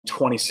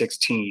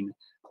2016.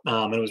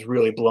 And was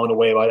really blown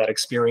away by that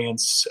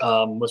experience.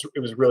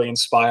 It was really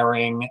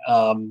inspiring.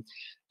 I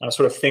was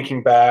sort of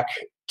thinking back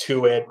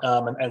to it,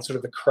 and sort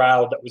of the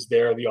crowd that was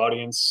there, the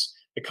audience,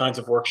 the kinds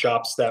of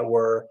workshops that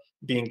were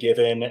being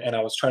given, and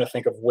I was trying to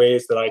think of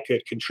ways that I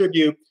could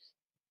contribute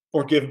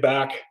or give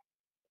back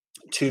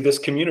to this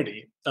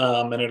community.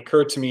 And it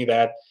occurred to me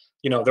that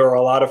there are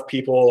a lot of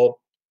people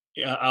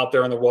out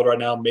there in the world right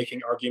now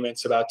making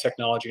arguments about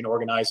technology and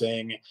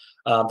organizing.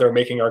 They're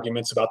making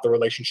arguments about the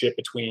relationship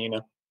between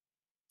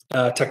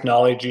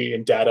technology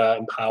and data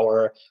and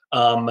power.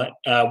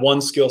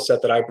 One skill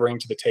set that I bring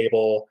to the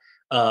table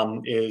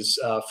is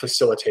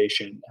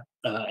facilitation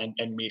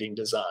and meeting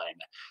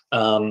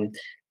design.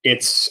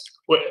 It's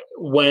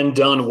when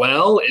done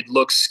well, it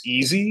looks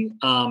easy,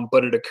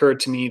 but it occurred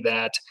to me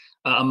that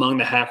among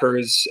the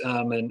hackers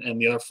and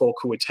the other folk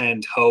who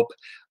attend Hope,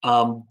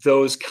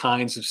 those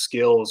kinds of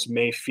skills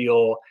may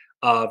feel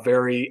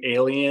very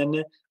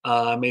alien,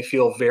 may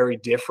feel very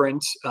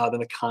different than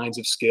the kinds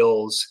of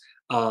skills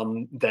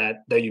that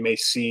you may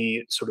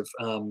see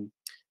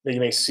that you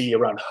may see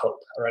around Hope.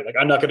 All right, like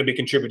I'm not going to be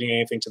contributing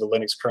anything to the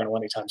Linux kernel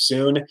anytime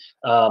soon,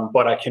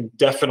 but I can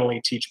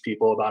definitely teach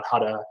people about how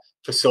to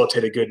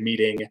facilitate a good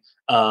meeting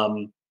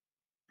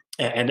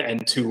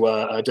and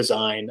to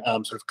design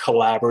sort of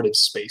collaborative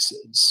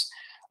spaces.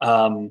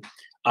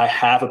 I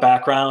have a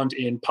background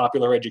in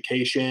popular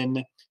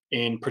education,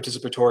 in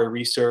participatory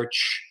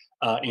research,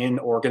 in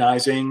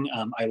organizing.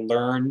 I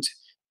learned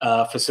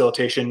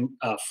facilitation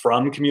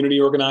from community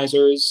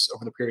organizers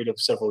over the period of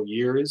several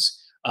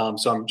years.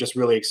 So I'm just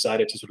really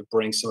excited to sort of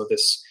bring some of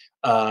this,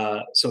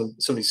 some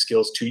of these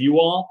skills to you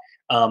all.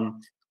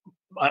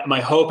 My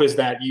hope is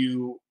that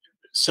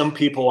some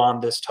people on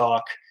this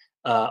talk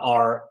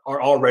are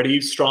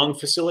already strong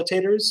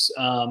facilitators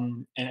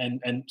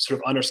and sort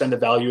of understand the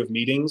value of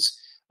meetings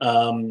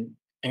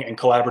and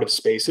collaborative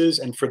spaces.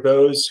 And for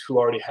those who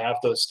already have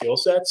those skill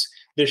sets,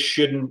 there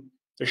shouldn't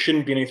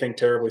be anything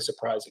terribly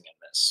surprising in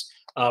this.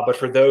 But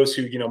for those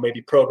who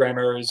maybe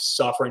programmers,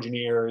 software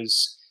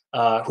engineers,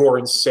 who are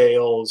in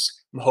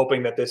sales, I'm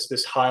hoping that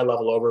this high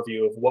level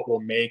overview of what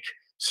will make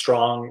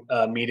strong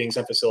meetings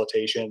and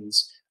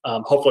facilitations,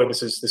 hopefully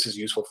this is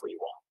useful for you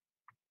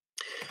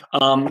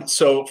all.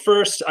 So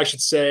first, I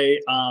should say,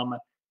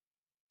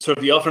 sort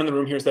of the elephant in the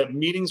room here is that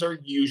meetings are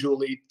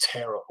usually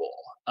terrible.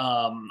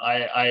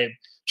 I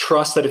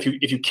trust that if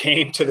you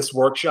came to this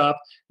workshop,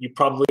 you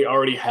probably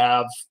already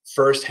have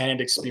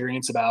firsthand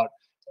experience about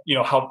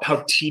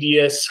how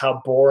tedious,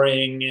 how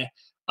boring,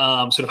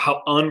 sort of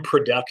how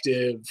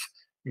unproductive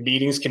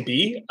meetings can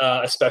be,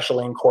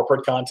 especially in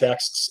corporate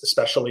contexts,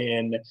 especially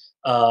in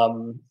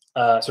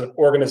sort of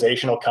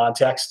organizational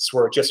contexts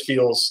where it just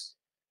feels,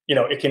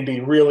 it can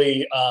be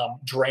really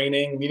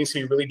draining. Meetings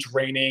can be really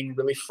draining,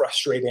 really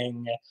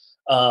frustrating,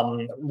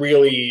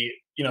 really,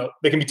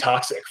 they can be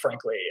toxic,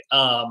 frankly.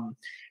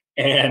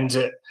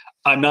 And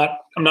I'm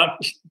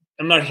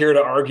not here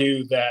to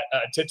argue that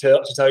to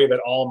tell you that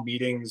all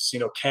meetings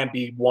can't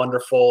be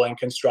wonderful and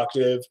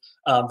constructive.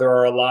 There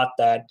are a lot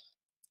that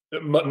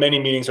many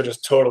meetings are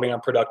just totally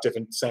unproductive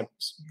and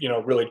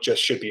really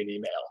just should be an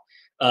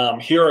email.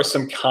 Here are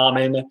some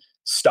common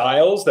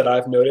styles that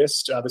I've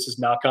noticed. This is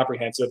not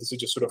comprehensive. This is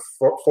just sort of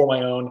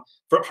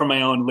from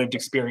my own lived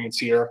experience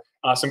here.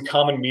 Some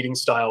common meeting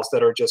styles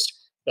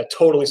that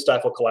totally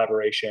stifle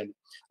collaboration.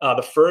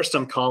 The first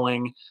I'm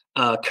calling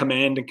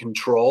command and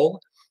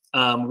control,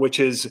 which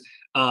is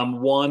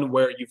one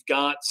where you've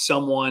got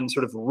someone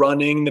sort of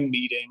running the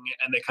meeting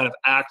and they kind of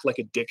act like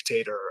a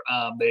dictator.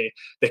 They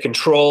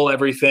control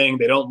everything.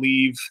 They don't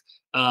leave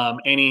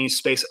any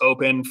space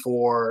open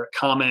for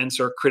comments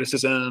or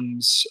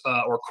criticisms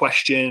or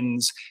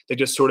questions. They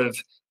just sort of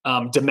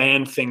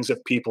demand things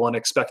of people and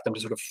expect them to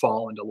sort of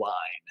fall into line.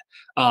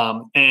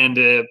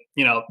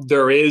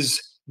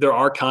 There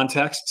are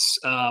contexts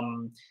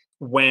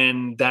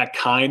when that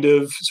kind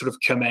of sort of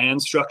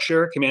command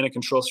and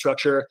control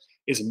structure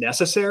is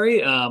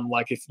necessary.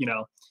 Like if,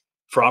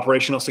 for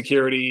operational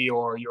security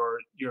or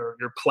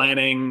you're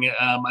planning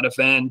an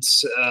event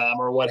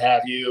or what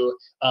have you,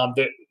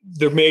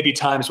 there may be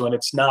times when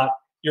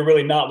you're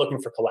really not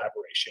looking for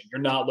collaboration.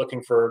 You're not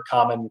looking for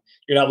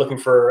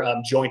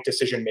joint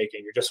decision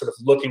making. You're just sort of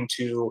looking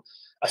to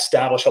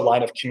establish a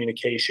line of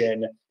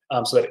communication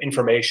so that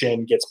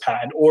information gets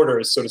passed and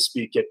orders, so to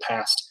speak, get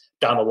passed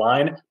down the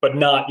line, but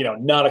not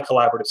a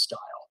collaborative style.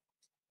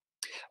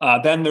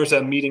 Then there's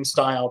a meeting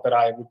style that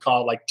I would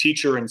call like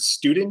teacher and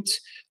student,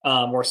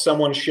 where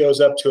someone shows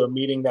up to a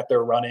meeting that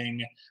they're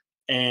running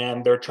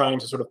and they're trying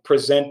to sort of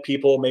present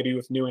people maybe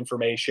with new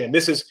information.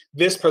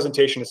 This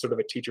presentation is sort of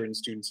a teacher and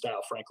student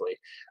style, frankly,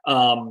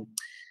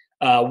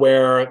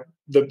 where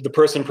the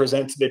person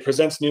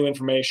presents new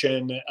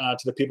information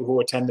to the people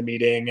who attend the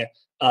meeting.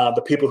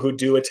 The people who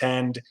do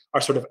attend are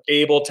sort of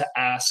able to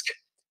ask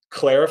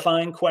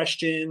clarifying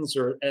questions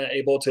or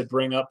able to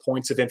bring up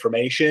points of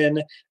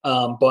information,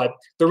 but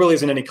there really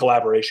isn't any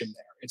collaboration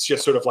there. It's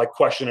just sort of like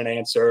question and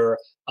answer,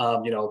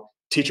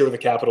 teacher with a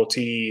capital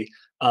T.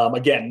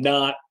 Again,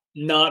 not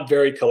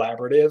very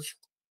collaborative.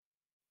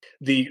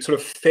 the sort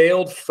of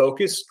failed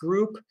focus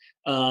group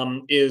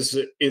is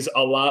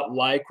a lot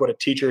like what a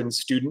teacher and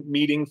student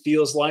meeting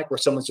feels like, where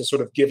someone's just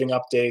sort of giving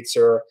updates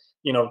or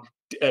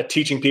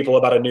teaching people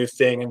about a new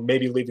thing and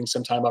maybe leaving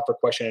some time up for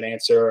question and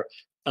answer.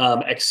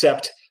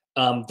 Except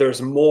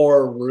there's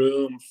more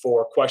room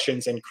for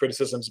questions and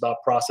criticisms about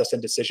process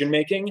and decision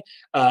making.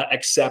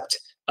 Except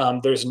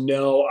there's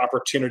no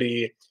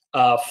opportunity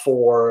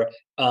for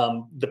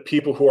the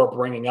people who are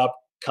bringing up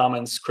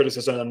comments,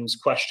 criticisms,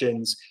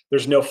 questions.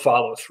 There's no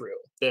follow through.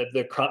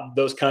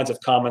 Those kinds of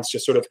comments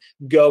just sort of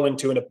go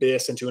into an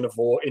abyss, into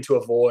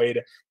a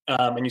void,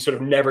 and you sort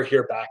of never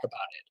hear back about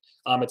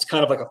it. It's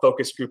kind of like a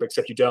focus group,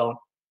 except you don't.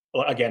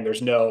 Well, again,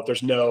 there's no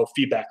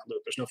feedback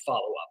loop. There's no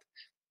follow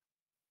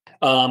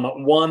up.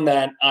 One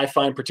that I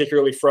find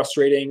particularly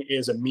frustrating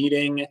is a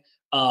meeting.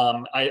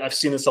 I've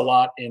seen this a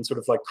lot in sort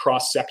of like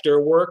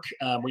cross-sector work,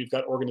 where you've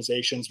got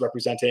organizations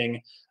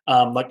representing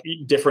like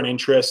different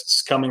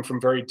interests coming from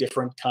very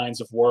different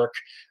kinds of work.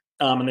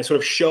 And they sort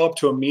of show up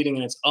to a meeting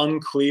and it's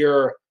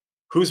unclear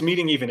whose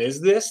meeting even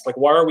is this? Like,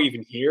 why are we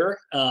even here?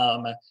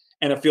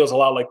 And it feels a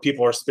lot like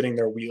people are spinning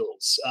their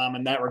wheels.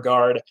 In that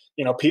regard,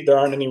 there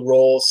aren't any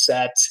roles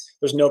set.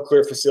 There's no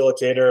clear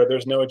facilitator.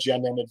 There's no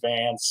agenda in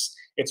advance.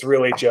 It's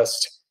really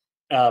just,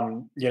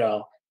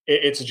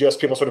 it's just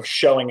people sort of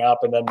showing up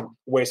and then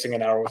wasting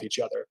an hour with each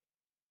other.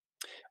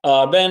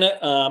 Then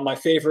my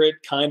favorite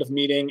kind of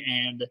meeting,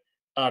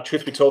 and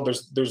truth be told,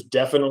 there's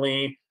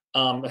definitely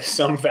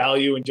some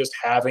value in just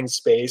having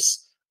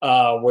space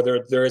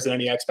where there isn't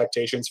any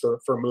expectations for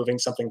moving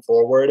something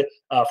forward,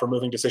 for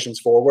moving decisions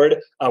forward,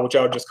 which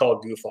I would just call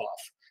a goof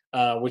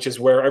off, which is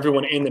where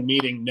everyone in the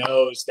meeting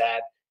knows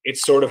that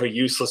it's sort of a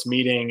useless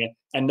meeting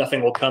and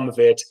nothing will come of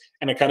it.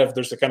 And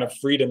there's a kind of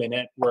freedom in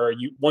it where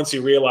once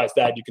you realize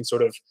that, you can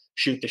sort of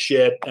shoot the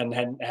shit and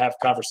have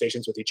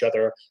conversations with each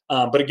other.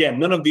 But again,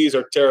 none of these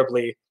are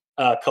terribly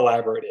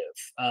collaborative.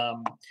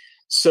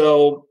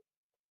 So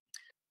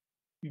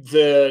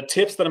the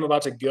tips that I'm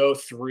about to go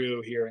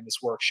through here in this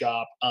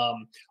workshop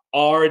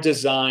are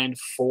designed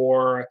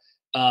for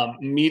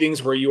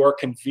meetings where you are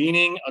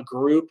convening a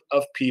group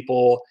of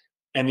people,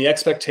 and the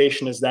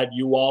expectation is that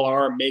you all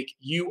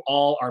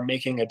are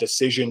making a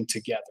decision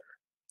together.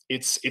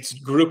 It's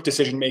group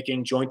decision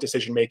making, joint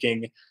decision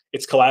making.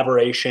 It's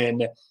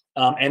collaboration,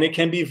 and it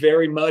can be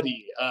very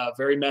muddy,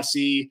 very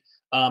messy.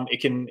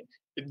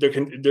 There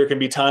can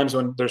be times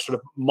when there's sort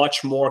of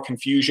much more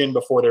confusion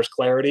before there's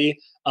clarity,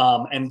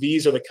 and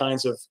these are the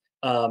kinds of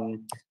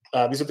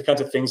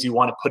things you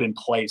want to put in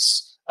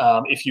place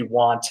if you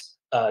want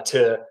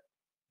to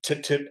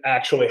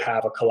actually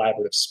have a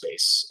collaborative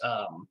space.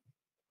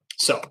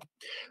 So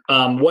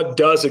what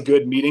does a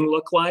good meeting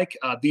look like?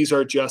 These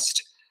are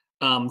just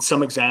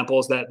some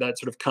examples that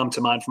sort of come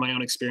to mind from my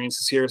own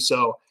experiences here.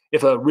 So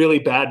if a really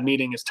bad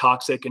meeting is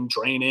toxic and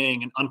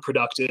draining and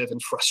unproductive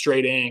and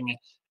frustrating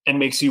and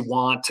makes you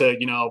want to,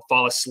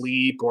 fall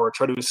asleep or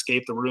try to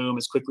escape the room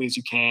as quickly as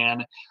you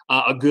can,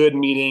 a good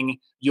meeting,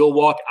 you'll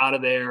walk out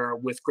of there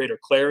with greater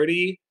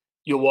clarity.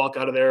 You'll walk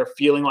out of there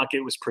feeling like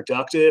it was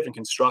productive and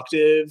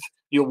constructive.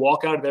 You'll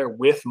walk out of there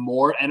with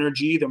more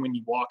energy than when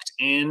you walked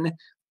in,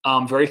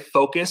 very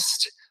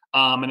focused,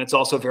 and it's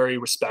also very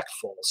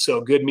respectful. So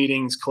good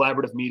meetings,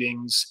 collaborative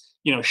meetings,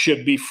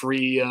 should be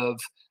free of,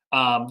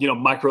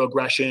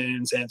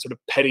 microaggressions and sort of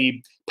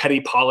petty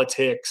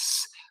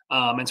politics,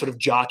 and sort of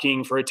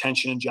jockeying for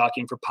attention and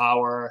jockeying for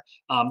power.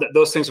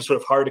 Those things are sort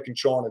of hard to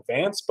control in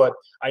advance, but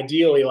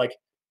ideally,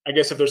 I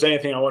guess if there's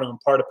anything I want to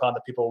impart upon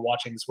the people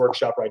watching this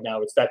workshop right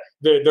now, it's that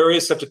there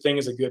is such a thing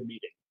as a good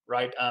meeting,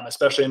 right?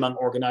 Especially among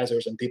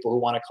organizers and people who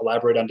want to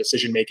collaborate on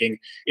decision making,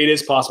 it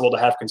is possible to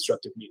have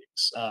constructive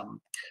meetings.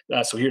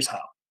 So here's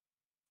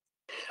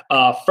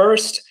how.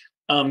 First,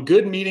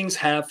 good meetings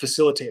have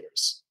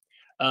facilitators.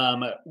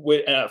 A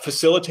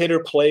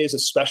facilitator plays a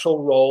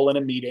special role in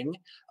a meeting.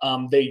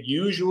 They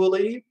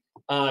usually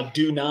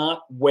do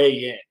not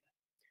weigh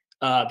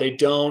in. They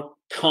don't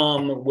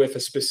come with a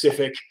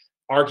specific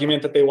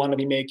argument that they want to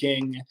be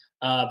making.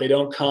 They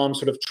don't come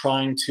sort of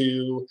trying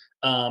to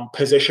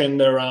position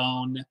their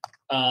own,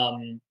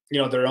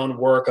 their own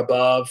work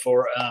above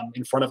or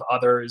in front of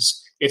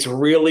others. It's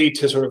really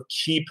to sort of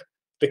keep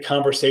the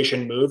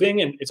conversation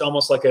moving, and it's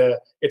almost like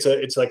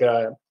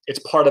it's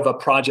part of a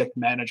project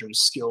manager's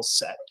skill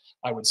set,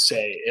 I would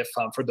say, if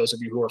for those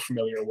of you who are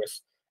familiar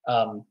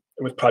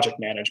with project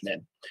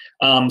management.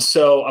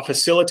 So a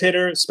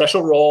facilitator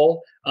special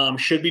role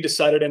should be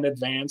decided in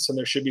advance, and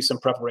there should be some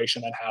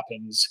preparation that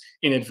happens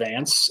in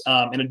advance.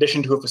 In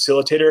addition to a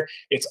facilitator,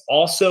 it's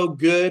also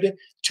good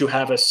to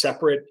have a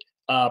separate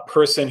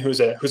person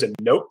who's a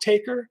note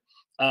taker,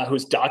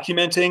 who's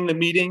documenting the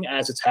meeting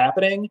as it's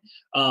happening.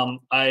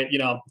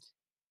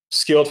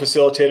 Skilled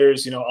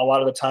facilitators, a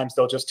lot of the times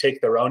they'll just take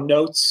their own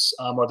notes,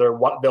 or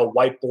they'll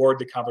whiteboard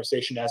the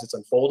conversation as it's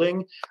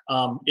unfolding.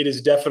 It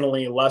is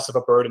definitely less of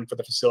a burden for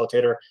the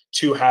facilitator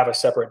to have a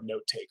separate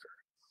note taker.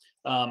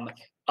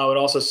 I would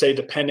also say,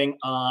 depending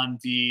on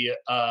the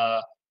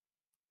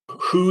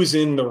who's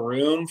in the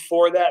room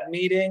for that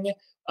meeting,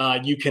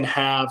 you can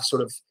have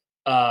sort of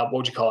what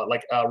would you call it?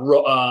 Like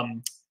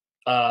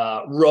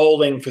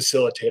rolling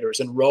facilitators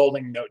and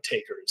rolling note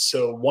takers.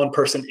 So one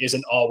person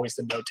isn't always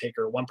the note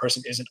taker, one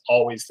person isn't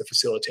always the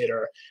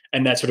facilitator,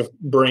 and that sort of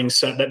brings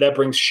that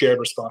brings shared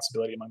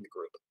responsibility among the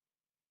group.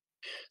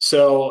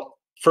 So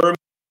for me,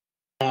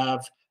 I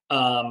have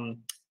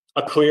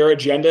a clear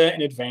agenda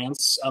in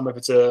advance. If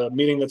it's a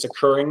meeting that's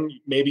occurring,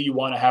 maybe you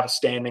want to have a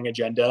standing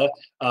agenda,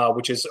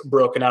 which is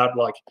broken out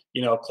like,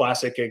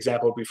 classic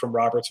example would be from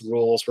Robert's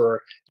rules where,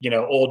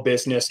 old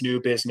business,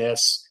 new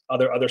business,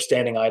 other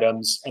standing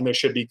items, and there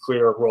should be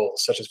clear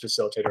roles such as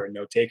facilitator and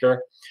note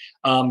taker.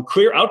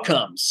 Clear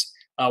outcomes.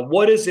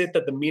 What is it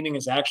that the meeting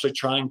is actually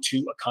trying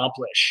to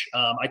accomplish?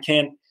 I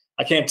can't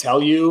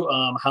tell you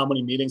how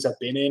many meetings I've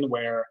been in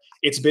where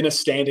it's been a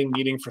standing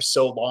meeting for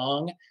so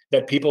long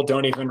that people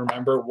don't even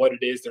remember what it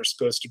is they're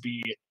supposed to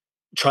be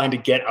trying to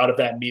get out of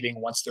that meeting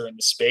once they're in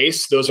the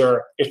space.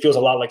 It feels a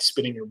lot like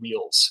spinning your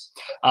wheels.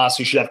 So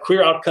you should have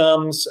clear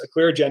outcomes, a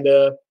clear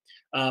agenda,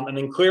 and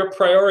then clear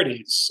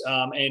priorities.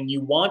 And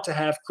you want to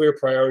have clear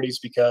priorities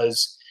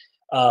because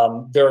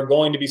there are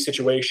going to be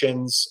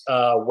situations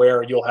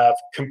where you'll have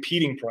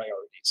competing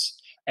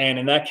priorities. And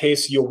in that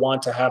case, you'll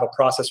want to have a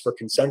process for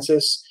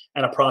consensus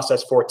and a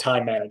process for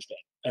time management.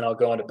 And I'll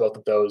go into both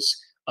of those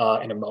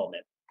in a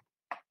moment.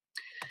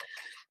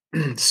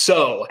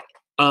 So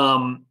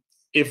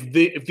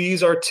if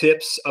these are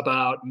tips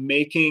about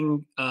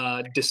making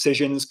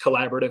decisions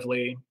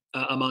collaboratively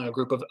among a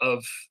group of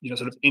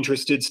sort of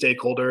interested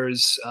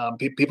stakeholders,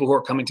 people who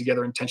are coming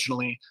together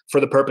intentionally for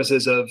the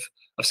purposes of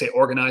say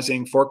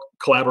organizing for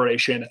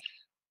collaboration,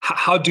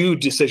 how do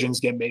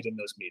decisions get made in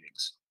those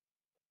meetings?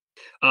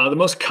 The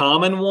most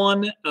common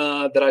one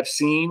that I've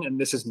seen, and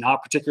this is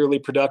not particularly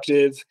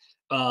productive,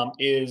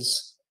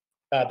 is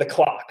the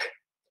clock.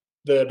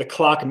 The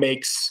clock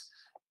makes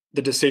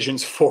the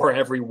decisions for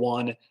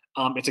everyone.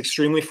 It's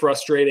extremely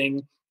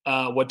frustrating.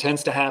 What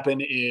tends to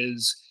happen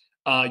is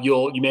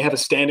you may have a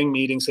standing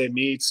meeting, say it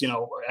meets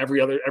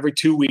every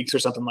 2 weeks or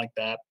something like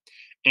that,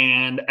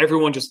 and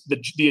everyone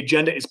the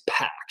agenda is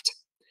packed.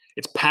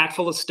 It's packed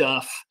full of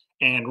stuff,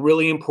 and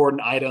really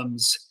important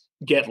items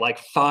get like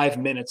 5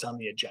 minutes on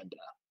the agenda.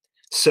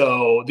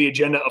 So the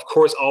agenda, of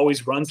course,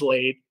 always runs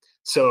late.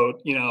 So,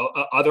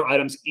 other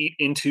items eat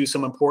into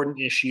some important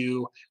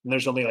issue, and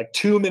there's only like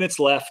 2 minutes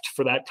left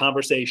for that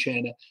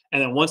conversation.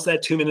 And then once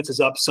that 2 minutes is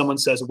up, someone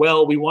says,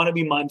 well, we want to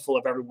be mindful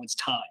of everyone's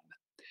time.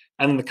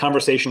 And then the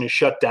conversation is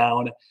shut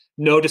down.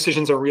 No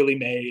decisions are really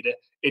made.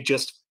 It's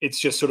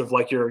just sort of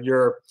like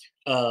you're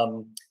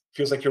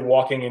feels like you're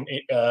walking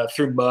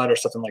through mud or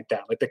something like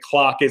that. Like the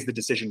clock is the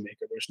decision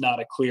maker. There's not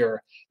a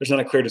clear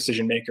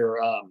decision maker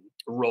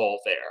role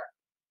there.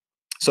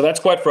 So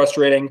that's quite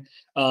frustrating.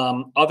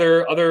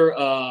 Other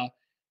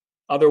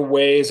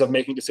ways of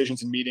making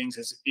decisions in meetings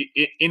is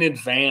in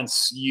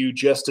advance, you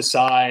just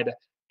decide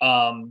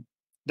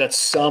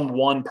that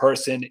one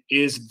person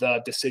is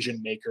the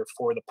decision maker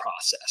for the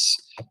process.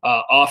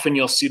 Often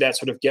you'll see that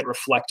sort of get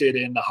reflected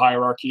in the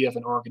hierarchy of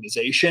an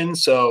organization.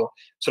 So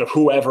sort of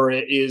whoever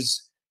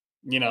is,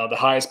 the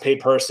highest paid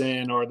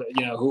person or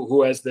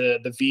who has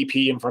the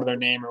VP in front of their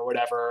name or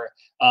whatever,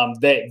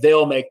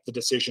 they'll make the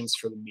decisions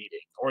for the meeting,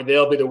 or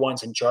they'll be the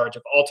ones in charge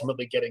of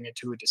ultimately getting it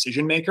to a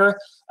decision maker.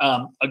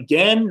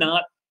 Again,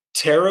 not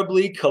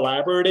terribly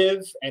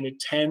collaborative, and it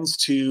tends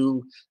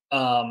to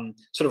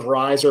sort of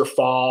rise or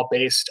fall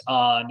based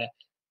on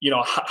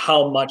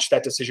how much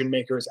that decision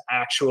maker is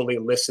actually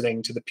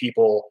listening to the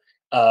people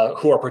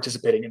who are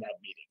participating in that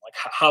meeting. Like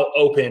how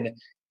open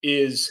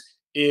is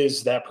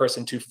that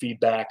person to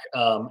feedback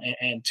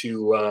and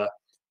to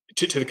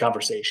the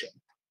conversation.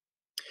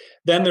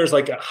 Then there's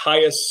like a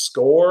highest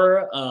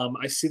score.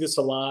 I see this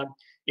a lot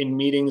in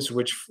meetings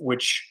which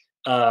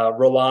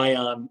rely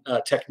on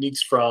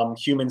techniques from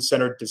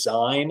human-centered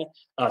design.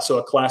 So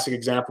a classic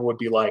example would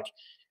be like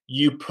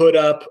you put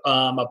up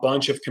a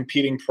bunch of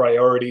competing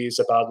priorities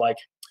about like,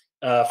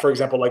 for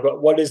example, like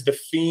what is the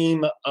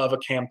theme of a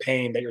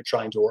campaign that you're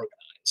trying to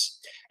organize?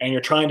 And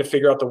you're trying to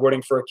figure out the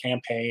wording for a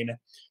campaign.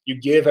 You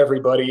give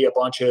everybody a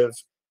bunch of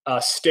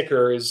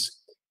stickers.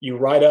 You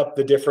write up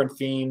the different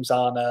themes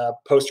on a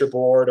poster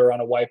board or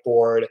on a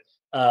whiteboard,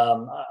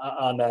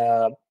 on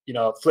a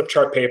flip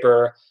chart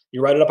paper.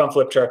 You write it up on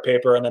flip chart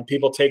paper, and then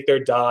people take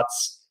their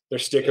dots, their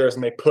stickers,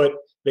 and they put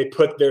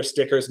their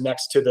stickers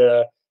next to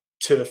the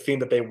theme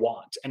that they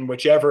want. And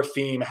whichever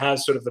theme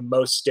has sort of the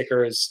most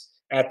stickers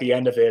at the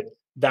end of it,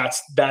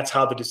 that's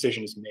how the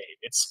decision is made.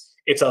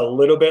 It's a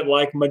little bit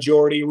like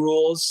majority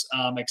rules,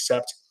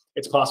 except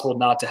it's possible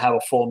not to have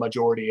a full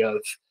majority of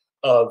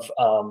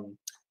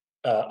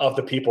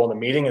the people in the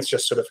meeting. It's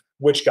just sort of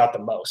which got the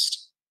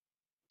most.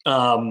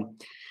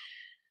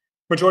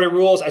 Majority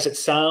rules, as it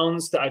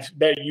sounds,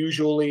 that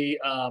usually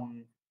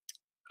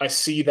I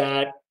see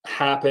that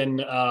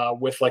happen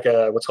with like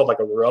what's called like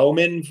a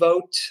Roman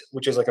vote,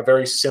 which is like a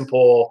very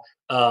simple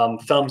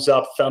thumbs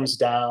up, thumbs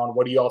down.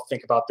 What do you all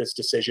think about this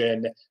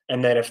decision?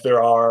 And then if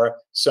there are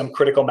some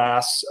critical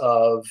mass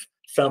of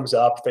thumbs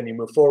up, then you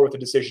move forward with the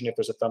decision. If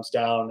there's a thumbs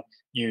down,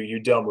 you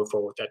don't move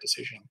forward with that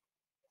decision.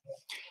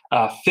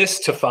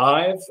 Fist to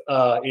five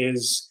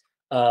is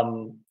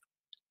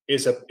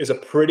a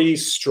pretty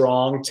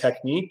strong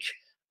technique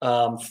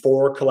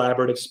for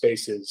collaborative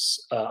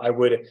spaces. I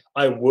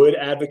would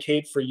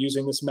advocate for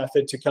using this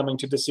method to coming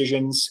to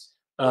decisions,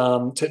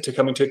 to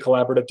coming to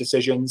collaborative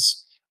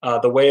decisions.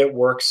 The way it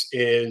works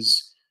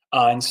is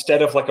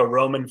instead of like a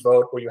Roman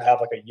vote where you have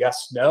like a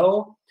yes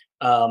no,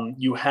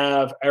 you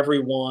have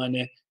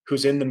everyone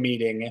who's in the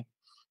meeting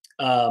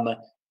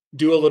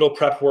do a little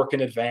prep work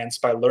in advance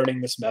by learning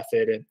this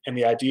method. And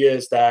the idea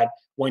is that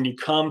when you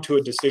come to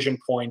a decision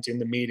point in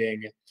the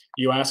meeting,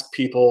 you ask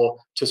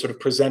people to sort of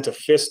present a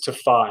fist to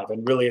five,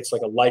 and really it's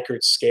like a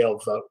Likert scale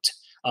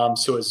vote.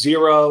 So a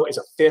 0 is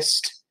a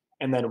fist,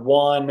 and then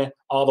 1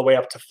 all the way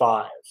up to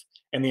 5.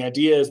 And the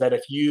idea is that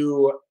if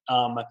you,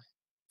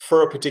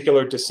 for a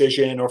particular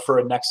decision or for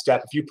a next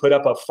step, if you put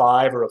up a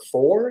 5 or a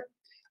 4,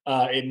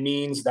 it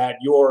means that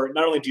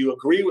not only do you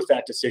agree with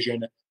that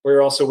decision, but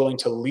you're also willing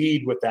to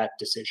lead with that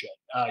decision.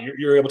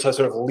 You're able to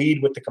sort of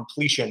lead with the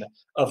completion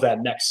of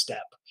that next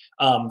step.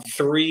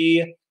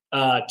 3,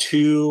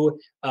 2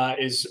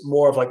 is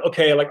more of like,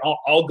 okay, like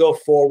I'll go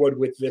forward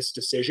with this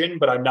decision,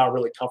 but I'm not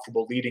really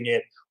comfortable leading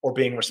it or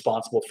being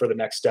responsible for the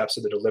next steps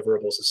or the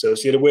deliverables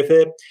associated with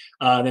it.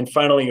 And then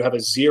finally, you have a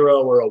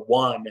 0 or a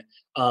 1.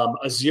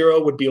 A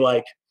 0 would be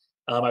like,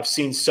 I've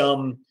seen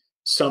some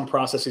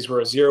processes where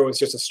a 0 is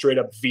just a straight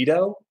up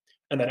veto,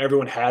 and then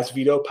everyone has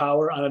veto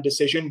power on a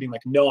decision, being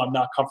like, no, I'm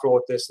not comfortable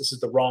with this. This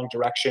is the wrong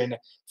direction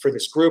for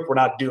this group. We're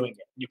not doing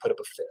it. You put up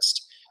a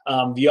fist.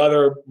 The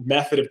other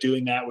method of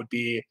doing that would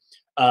be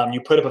you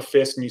put up a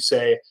fist and you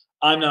say,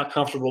 I'm not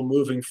comfortable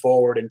moving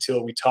forward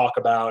until we talk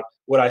about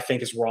what I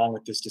think is wrong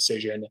with this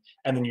decision.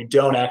 And then you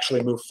don't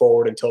actually move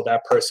forward until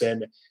that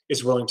person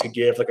is willing to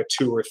give like a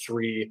 2 or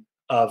 3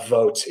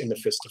 vote in the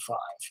fist to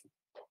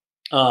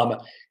 5.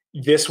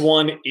 This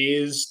one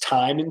is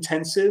time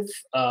intensive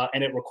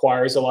and it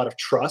requires a lot of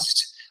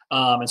trust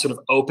and sort of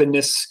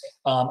openness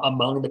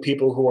among the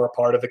people who are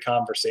part of the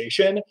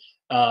conversation.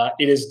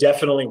 It is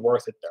definitely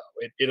worth it, though.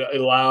 It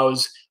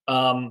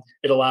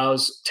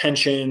allows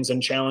tensions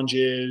and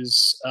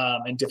challenges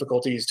and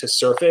difficulties to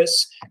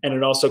surface, and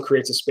it also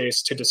creates a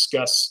space to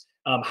discuss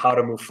how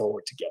to move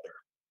forward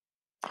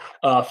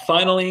together.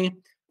 Finally,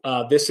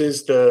 this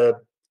is the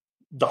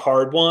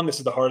hard one. This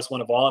is the hardest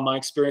one of all in my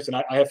experience, and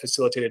I have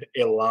facilitated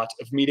a lot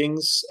of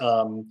meetings,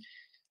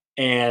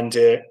 and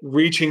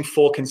reaching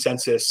full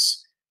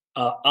consensus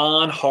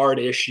on hard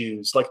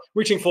issues, like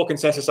reaching full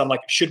consensus on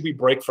like, should we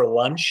break for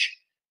lunch?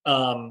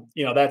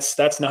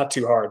 That's not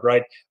too hard,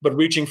 right? But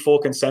reaching full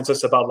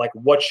consensus about like,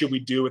 what should we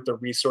do with the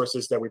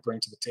resources that we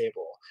bring to the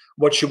table?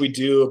 What should we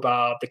do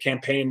about the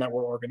campaign that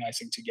we're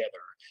organizing together?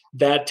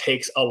 That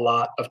takes a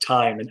lot of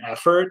time and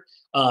effort,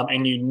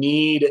 and you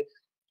need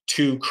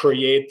to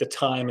create the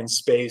time and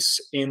space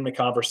in the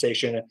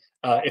conversation.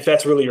 If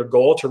that's really your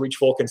goal, to reach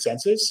full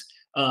consensus,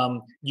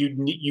 you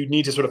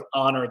need to sort of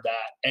honor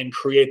that and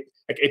create,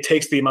 like, it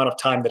takes the amount of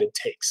time that it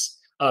takes.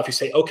 If you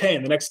say, okay,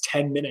 in the next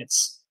 10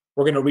 minutes,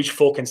 we're going to reach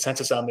full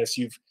consensus on this,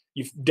 you've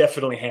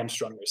definitely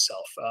hamstrung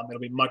yourself. It'll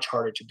be much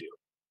harder to do.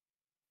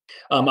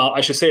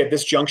 I should say at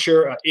this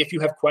juncture, if you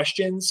have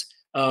questions,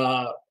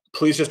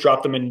 please just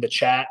drop them in the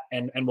chat,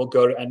 and we'll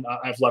go to, and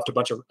I've left a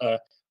bunch of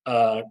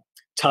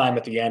time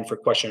at the end for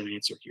question and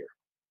answer here.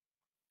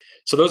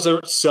 So those are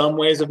some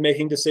ways of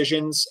making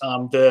decisions.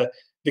 The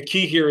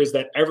key here is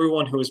that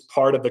everyone who is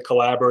part of the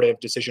collaborative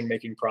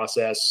decision-making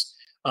process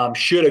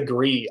should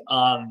agree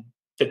on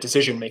the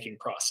decision-making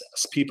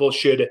process. People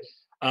should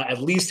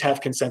at least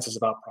have consensus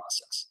about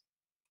process.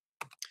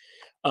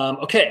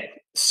 Okay,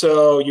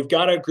 so you've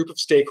got a group of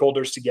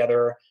stakeholders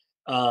together,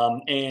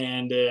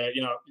 and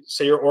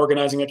say you're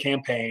organizing a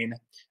campaign,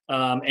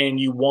 and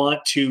you want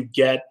to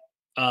get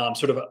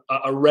sort of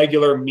a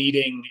regular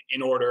meeting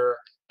in order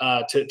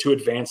to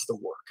advance the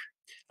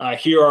work.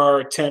 Here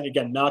are 10,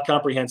 again, not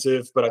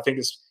comprehensive, but I think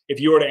if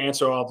you were to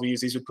answer all of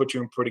these would put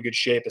you in pretty good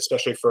shape,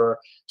 especially for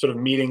sort of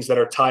meetings that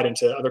are tied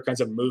into other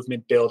kinds of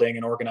movement building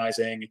and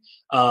organizing.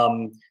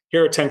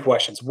 Here are 10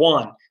 questions.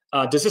 1,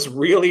 does this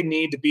really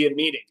need to be a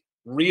meeting?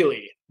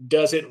 Really?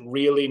 Does it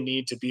really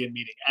need to be a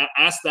meeting?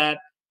 Ask that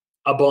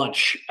a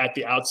bunch at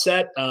the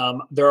outset.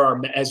 There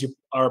are, as you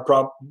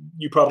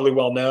probably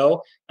well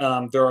know,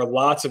 there are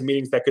lots of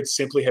meetings that could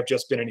simply have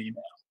just been an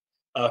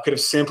email, could have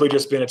simply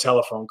just been a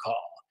telephone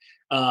call.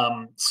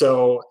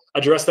 So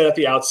address that at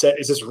the outset.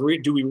 Is this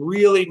do we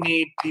really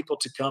need people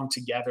to come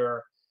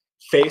together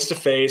face to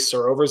face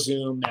or over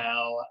Zoom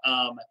now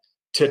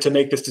to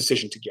make this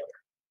decision together?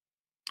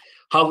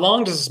 How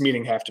long does this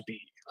meeting have to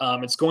be?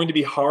 It's going to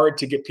be hard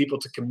to get people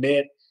to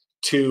commit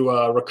to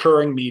a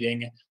recurring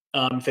meeting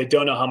if they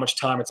don't know how much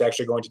time it's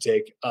actually going to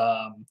take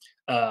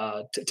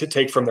to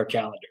take from their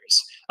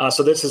calendars.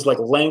 So this is like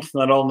length,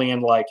 not only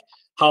in like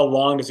how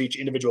long does each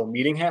individual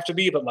meeting have to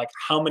be, but like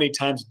how many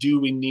times do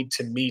we need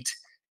to meet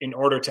in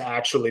order to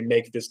actually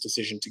make this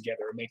decision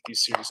together, make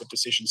these series of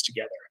decisions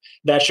together.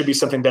 That should be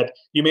something that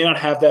you may not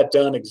have that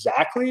done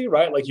exactly,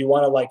 right? Like you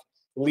want to like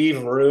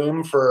leave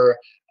room for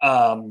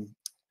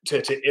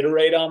to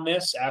iterate on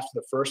this after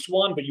the first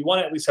one, but you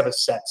want to at least have a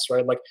sense,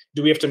 right? Like,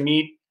 do we have to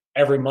meet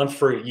every month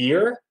for a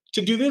year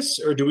to do this,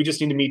 or do we just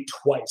need to meet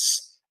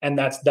twice and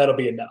that'll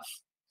be enough?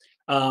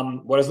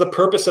 What is the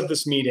purpose of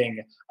this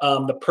meeting?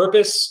 The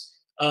purpose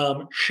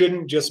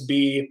shouldn't just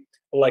be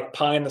like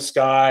pie in the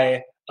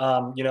sky,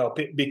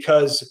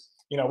 because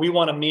we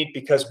want to meet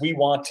because we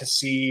want to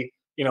see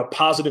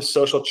positive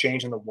social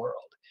change in the world.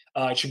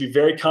 It should be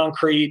very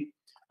concrete.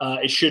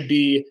 It should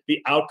be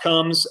the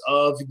outcomes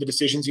of the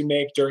decisions you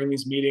make during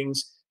these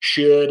meetings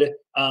should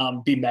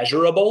be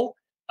measurable,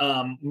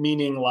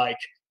 meaning like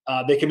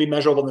they can be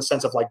measurable in the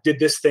sense of like, did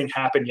this thing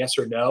happen, yes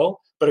or no?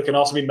 But it can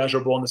also be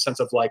measurable in the sense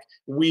of like,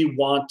 we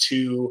want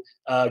to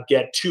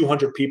get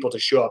 200 people to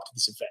show up to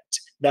this event.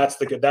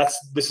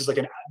 This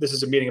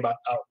is a meeting about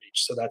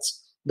outreach. So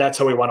that's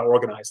how we want to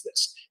organize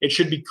this. It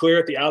should be clear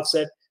at the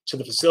outset to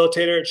the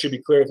facilitator. It should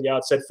be clear at the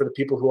outset for the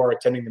people who are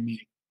attending the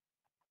meeting.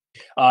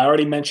 I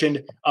already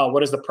mentioned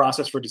what is the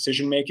process for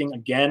decision making.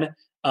 Again,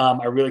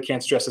 I really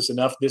can't stress this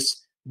enough.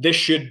 This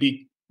should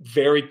be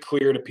very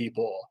clear to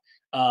people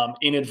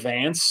in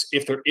advance.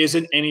 If there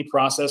isn't any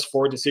process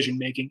for decision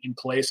making in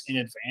place in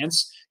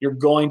advance, you're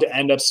going to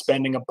end up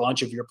spending a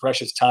bunch of your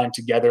precious time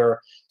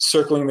together,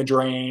 circling the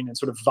drain and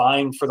sort of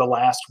vying for the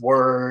last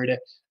word.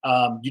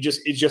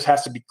 It just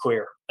has to be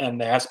clear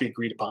and it has to be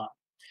agreed upon.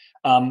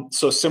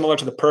 So similar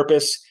to the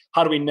purpose,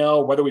 how do we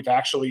know whether we've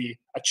actually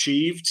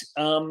achieved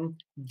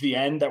the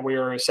end that we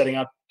are setting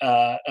out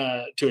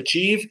to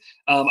achieve?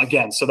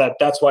 Again, so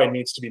that's why it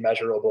needs to be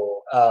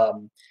measurable.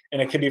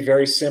 And it can be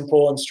very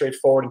simple and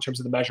straightforward in terms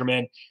of the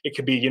measurement. It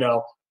could be,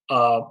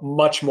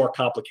 much more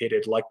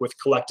complicated, like with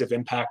collective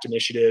impact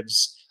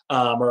initiatives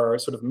or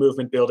sort of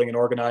movement building and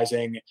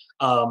organizing.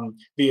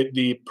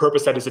 The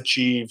purpose that is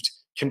achieved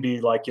can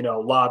be like,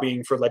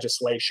 lobbying for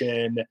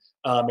legislation.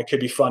 It could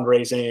be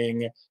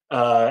fundraising.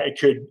 It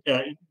could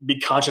be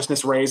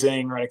consciousness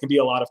raising, right? It can be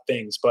a lot of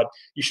things, but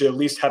you should at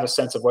least have a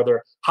sense of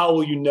how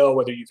will you know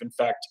whether you've in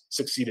fact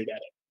succeeded at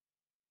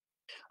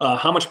it?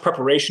 How much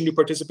preparation do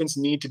participants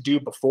need to do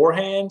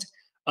beforehand?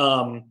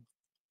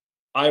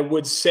 I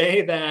would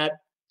say that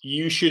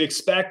you shouldn't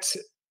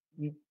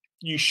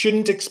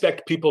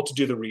expect people to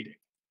do the reading.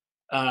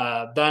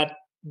 That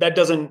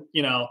doesn't,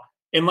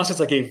 unless it's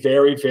like a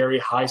very, very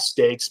high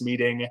stakes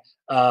meeting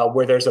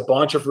where there's a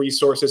bunch of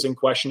resources in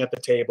question at the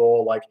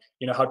table, like,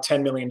 how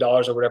 $10 million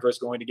or whatever is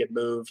going to get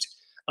moved.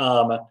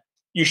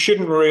 You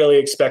shouldn't really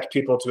expect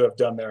people to have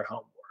done their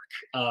homework.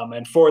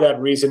 And for that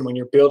reason, when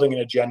you're building an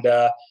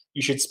agenda,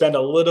 you should spend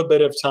a little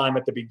bit of time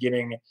at the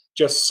beginning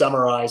just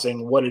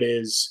summarizing what it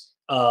is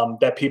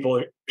that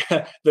people,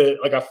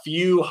 like a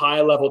few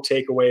high level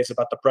takeaways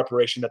about the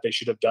preparation that they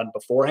should have done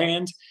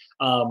beforehand.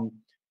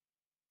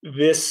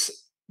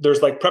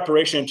 There's like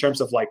preparation in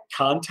terms of like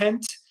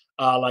content,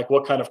 like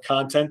what kind of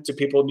content do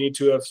people need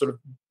to have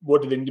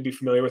what do they need to be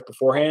familiar with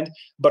beforehand?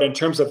 But in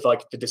terms of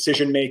like the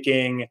decision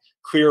making,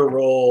 clear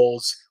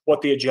roles,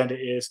 what the agenda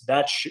is,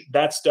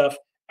 that stuff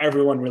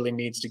everyone really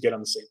needs to get on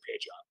the same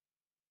page on.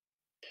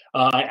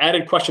 I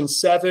added question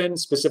 7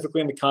 specifically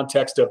in the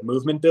context of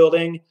movement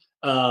building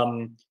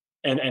and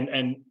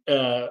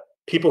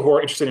people who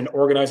are interested in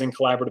organizing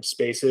collaborative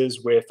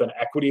spaces with an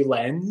equity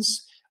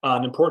lens.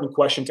 An important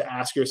question to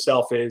ask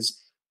yourself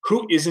is,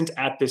 who isn't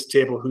at this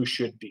table, who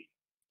should be?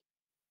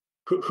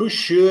 Who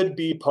should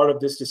be part of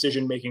this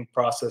decision-making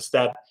process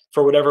that,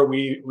 for whatever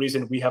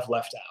reason, we have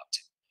left out?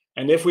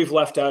 And if we've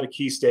left out a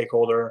key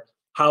stakeholder,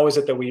 how is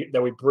it that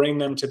we bring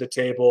them to the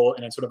table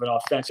in a sort of an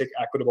authentic,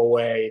 equitable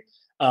way?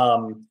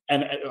 And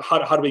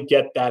how do we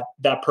get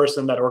that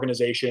person, that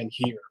organization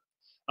here?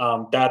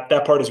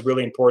 That part is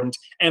really important.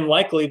 And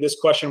likely this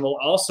question will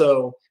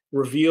also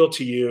reveal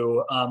to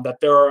you that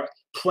there are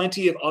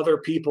plenty of other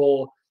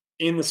people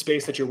in the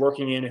space that you're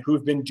working in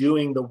who've been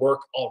doing the work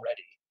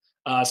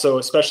already. So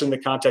especially in the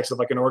context of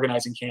like an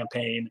organizing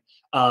campaign,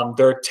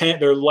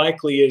 there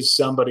likely is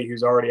somebody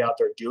who's already out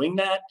there doing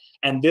that.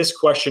 And this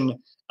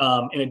question,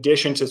 in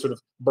addition to sort of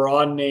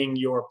broadening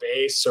your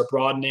base or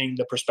broadening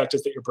the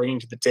perspectives that you're bringing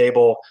to the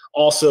table,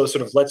 also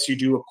sort of lets you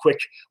do a quick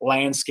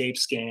landscape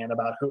scan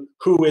about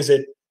who is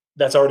it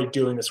that's already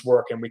doing this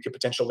work and we could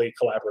potentially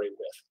collaborate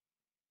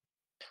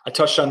with. I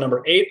touched on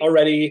number 8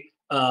 already.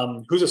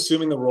 Who's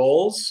assuming the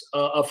roles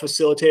of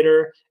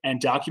facilitator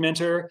and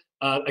documenter?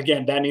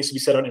 Again, that needs to be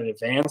set out in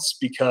advance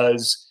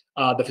because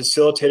the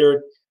facilitator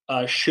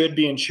should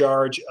be in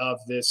charge of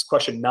this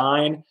question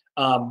 9,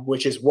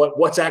 which is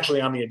what's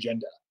actually on the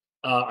agenda.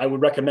 I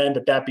would recommend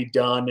that be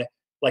done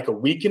like a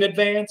week in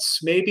advance,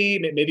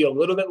 maybe a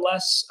little bit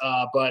less,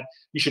 but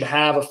you should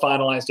have a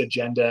finalized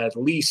agenda at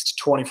least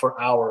 24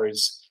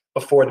 hours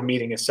before the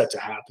meeting is set to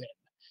happen.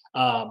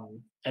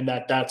 And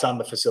that's on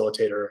the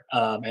facilitator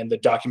and the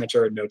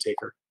documenter and note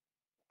taker.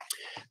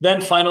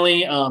 Then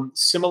finally,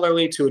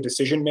 similarly to a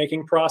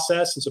decision-making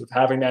process and sort of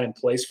having that in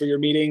place for your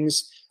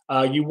meetings,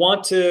 you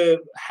want to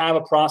have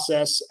a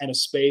process and a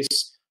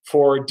space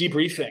for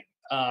debriefing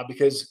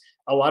because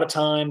a lot of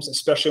times,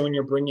 especially when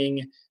you're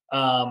bringing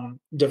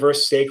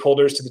diverse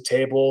stakeholders to the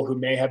table who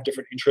may have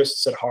different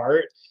interests at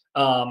heart,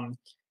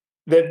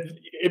 that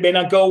it may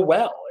not go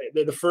well.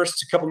 The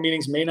first couple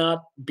meetings may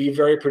not be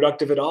very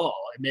productive at all.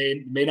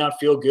 It may not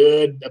feel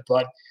good,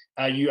 but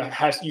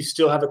you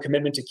still have a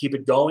commitment to keep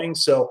it going.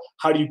 So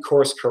how do you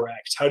course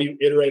correct? How do you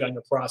iterate on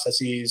your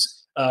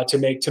processes to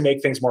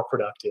make things more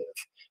productive?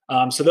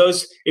 So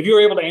those, if you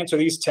were able to answer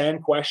these 10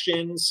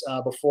 questions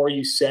before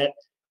you set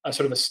a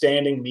sort of a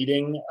standing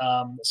meeting,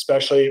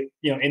 especially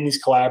in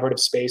these collaborative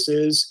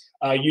spaces,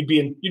 you'd be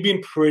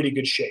in pretty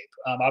good shape.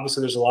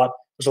 Obviously, there's a lot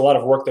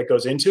of work that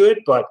goes into it,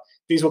 but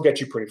these will get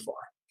you pretty far.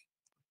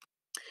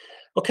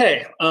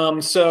 Okay,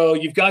 so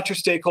you've got your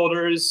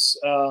stakeholders.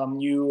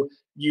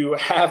 You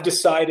have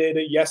decided,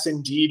 yes,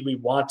 indeed, we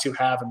want to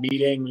have a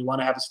meeting. We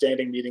want to have a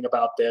standing meeting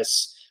about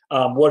this.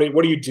 What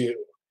do you do?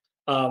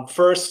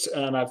 First,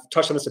 and I've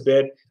touched on this a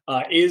bit,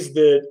 is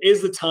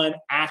the time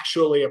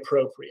actually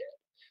appropriate?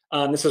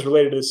 This is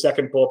related to the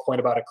second bullet point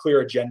about a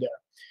clear agenda.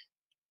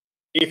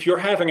 If you're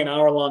having an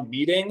hour-long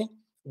meeting,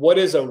 what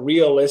is a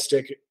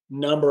realistic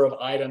number of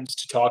items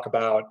to talk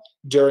about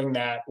during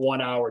that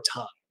 1 hour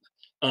time?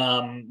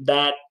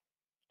 That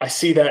I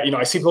see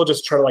people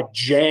just try to like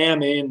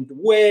jam in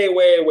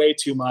way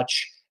too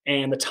much,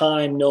 and the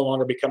time no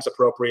longer becomes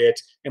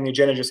appropriate, and the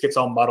agenda just gets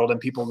all muddled, and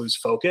people lose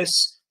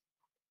focus.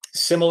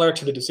 Similar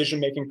to the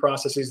decision-making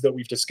processes that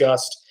we've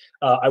discussed,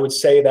 I would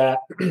say that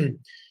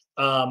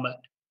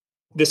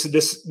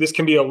this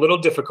can be a little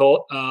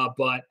difficult,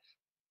 but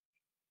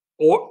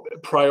or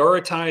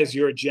prioritize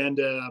your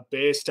agenda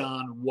based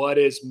on what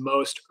is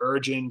most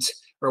urgent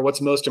or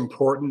what's most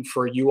important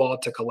for you all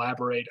to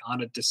collaborate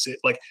on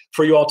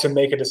for you all to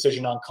make a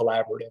decision on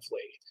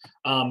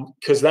collaboratively.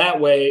 Because that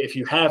way, if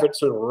you have it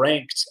sort of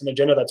ranked, an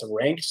agenda that's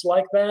ranked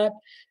like that,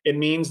 it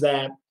means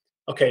that,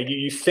 okay,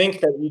 you think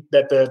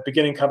that the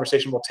beginning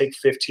conversation will take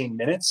 15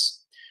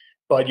 minutes,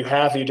 but you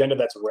have the agenda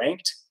that's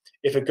ranked.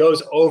 If it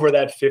goes over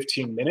that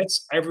 15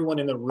 minutes, everyone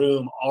in the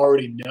room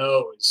already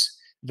knows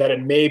that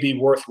it may be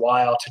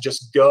worthwhile to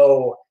just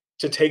go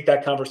to take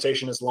that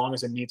conversation as long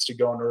as it needs to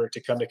go in order to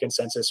come to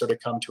consensus or to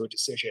come to a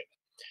decision.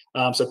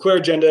 So clear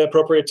agenda,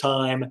 appropriate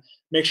time.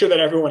 Make sure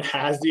that everyone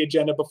has the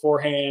agenda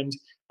beforehand.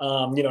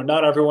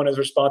 Not everyone is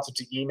responsive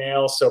to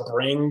email, so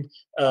bring,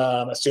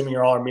 assuming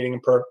you're all are meeting in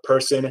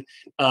person,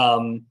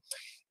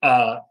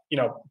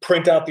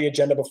 print out the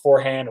agenda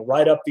beforehand,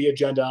 write up the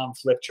agenda on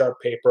flip chart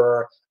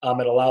paper.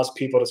 It allows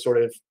people to sort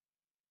of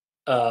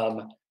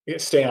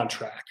stay on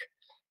track.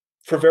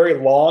 For very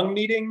long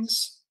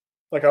meetings,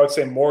 like I would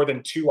say more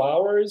than 2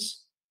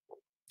 hours,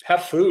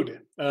 have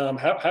food.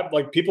 Have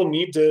like people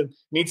need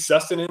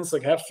sustenance,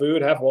 like have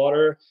food, have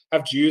water,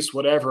 have juice,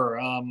 whatever.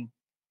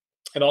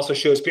 It also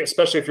shows,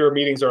 especially if your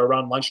meetings are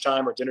around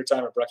lunchtime or dinner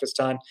time or breakfast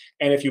time,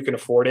 and if you can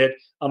afford it,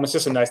 it's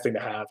just a nice thing to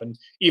have. And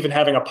even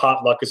having a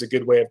potluck is a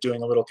good way of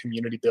doing a little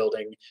community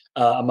building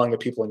among the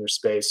people in your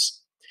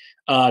space.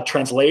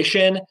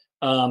 Translation.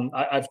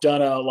 I've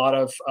done a lot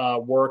of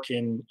work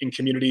in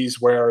communities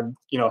where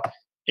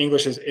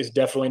English is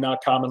definitely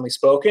not commonly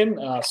spoken.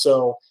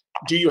 So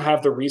do you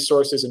have the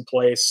resources in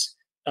place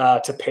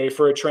to pay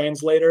for a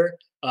translator?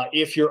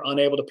 If you're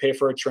unable to pay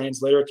for a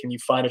translator, can you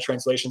find a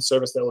translation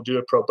service that will do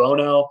it pro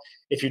bono?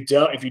 If you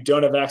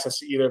don't have access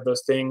to either of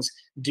those things,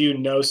 do you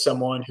know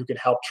someone who can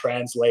help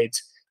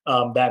translate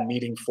that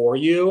meeting for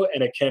you?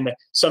 And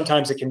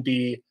sometimes it can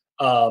be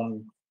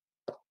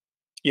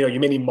you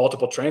may need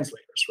multiple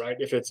translators, right?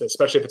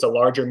 Especially if it's a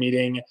larger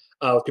meeting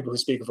with people who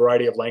speak a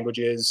variety of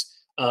languages.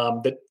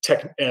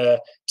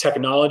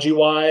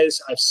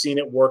 Technology-wise, I've seen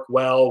it work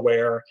well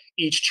where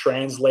each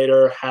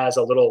translator has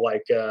a little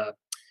like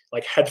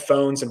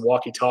headphones and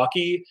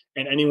walkie-talkie,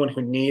 and anyone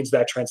who needs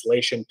that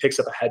translation picks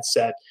up a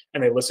headset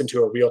and they listen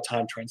to a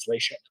real-time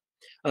translation.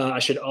 I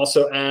should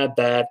also add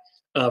that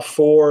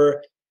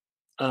for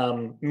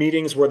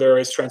meetings where there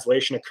is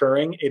translation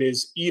occurring, it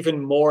is even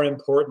more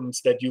important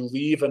that you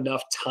leave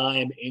enough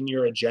time in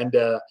your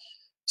agenda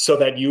so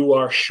that you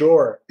are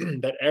sure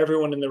that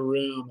everyone in the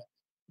room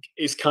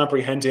is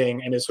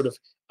comprehending and is sort of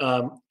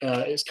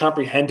is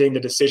comprehending the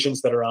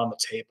decisions that are on the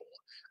table.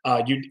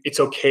 It's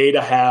okay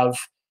to have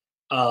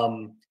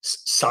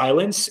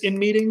silence in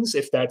meetings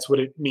if that's what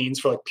it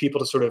means for like people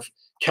to sort of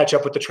catch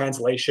up with the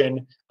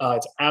translation.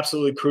 It's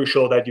absolutely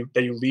crucial that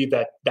you leave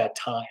that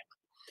time.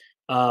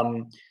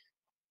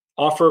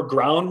 Offer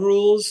ground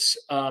rules.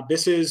 I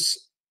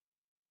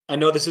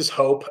know this is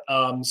hope,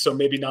 so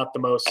maybe not the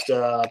most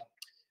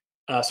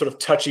sort of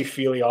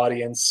touchy-feely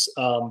audience,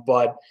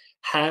 but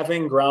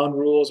having ground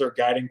rules or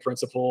guiding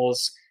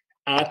principles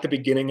at the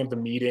beginning of the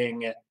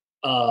meeting,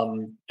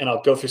 and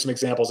I'll go through some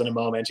examples in a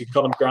moment. You can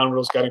call them ground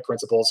rules, guiding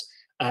principles.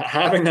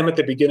 Having them at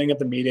the beginning of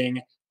the meeting,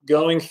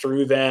 going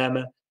through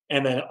them,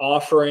 and then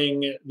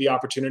offering the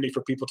opportunity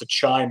for people to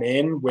chime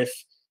in with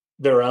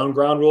their own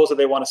ground rules that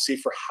they want to see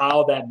for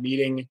how that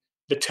meeting,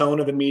 the tone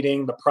of the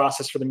meeting, the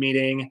process for the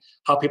meeting,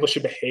 how people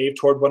should behave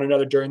toward one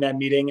another during that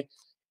meeting.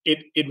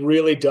 It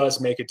really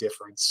does make a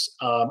difference.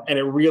 And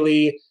it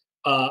really,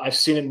 I've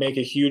seen it make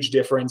a huge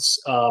difference,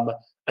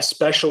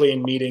 especially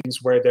in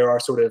meetings where there are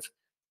sort of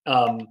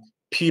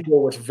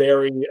people with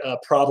very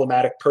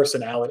problematic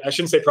personality. I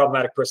shouldn't say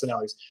problematic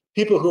personalities.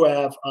 People who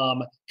have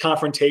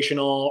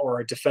confrontational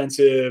or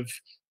defensive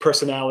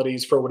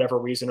personalities for whatever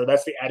reason, or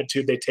that's the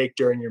attitude they take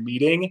during your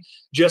meeting.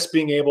 Just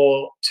being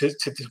able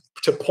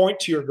to point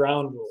to your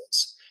ground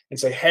rules and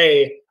say,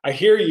 "Hey, I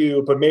hear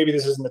you, but maybe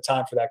this isn't the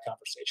time for that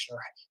conversation." Or,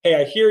 "Hey,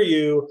 I hear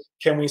you.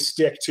 Can we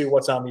stick to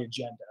what's on the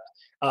agenda?"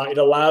 It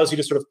allows you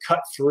to sort of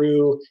cut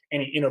through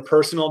any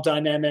interpersonal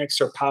dynamics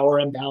or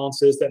power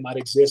imbalances that might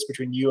exist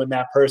between you and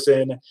that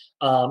person,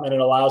 and it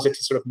allows it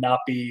to sort of not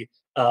be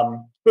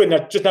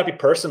not be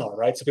personal,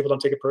 right? So people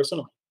don't take it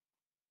personally.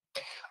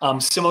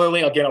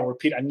 Similarly, again, I'll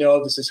repeat. I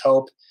know this is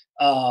hope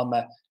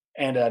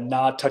and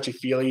not touchy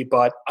feely,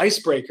 but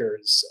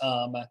icebreakers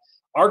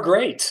are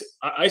great.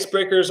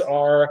 Icebreakers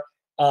are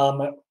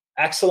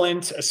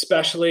excellent,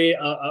 especially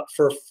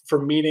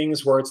for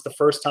meetings where it's the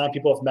first time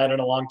people have met in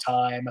a long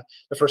time,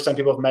 the first time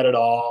people have met at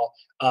all.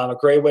 A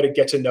great way to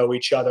get to know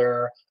each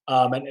other.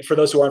 And for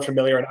those who aren't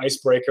familiar, an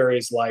icebreaker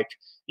is like,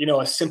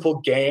 a simple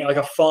game, like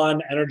a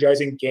fun,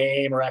 energizing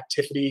game or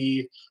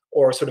activity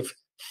or sort of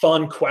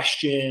fun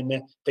question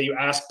that you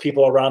ask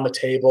people around the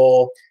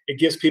table. It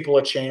gives people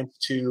a chance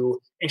to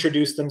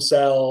introduce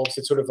themselves.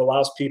 It sort of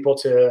allows people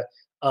to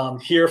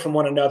hear from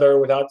one another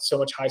without so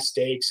much high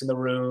stakes in the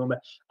room.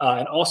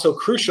 And also,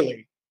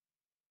 crucially,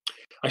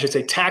 I should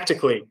say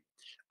tactically,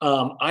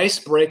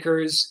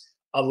 icebreakers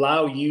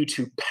allow you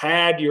to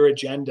pad your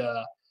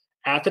agenda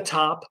at the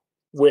top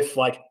with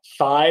like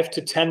 5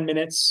 to 10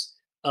 minutes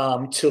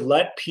to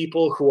let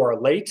people who are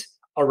late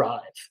arrive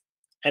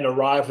and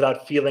arrive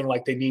without feeling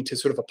like they need to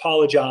sort of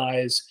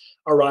apologize,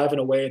 arrive in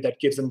a way that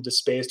gives them the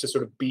space to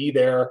sort of be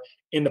there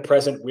in the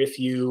present with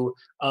you.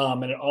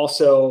 And it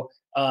also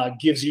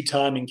gives you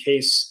time in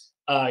case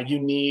you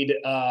need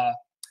to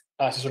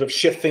sort of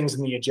shift things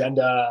in the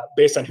agenda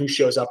based on who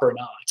shows up or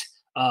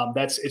not.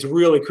 It's a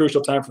really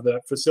crucial time for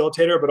the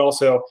facilitator, but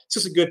also it's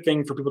just a good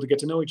thing for people to get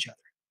to know each other.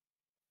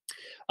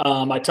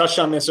 I touched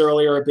on this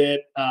earlier a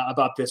bit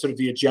about the sort of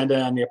the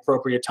agenda and the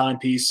appropriate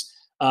timepiece,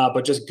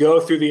 but just go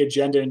through the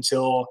agenda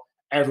until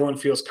everyone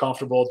feels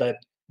comfortable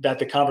that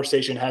the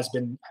conversation has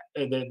been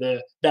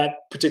that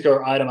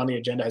particular item on the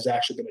agenda has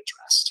actually been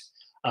addressed.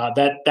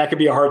 That could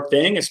be a hard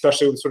thing,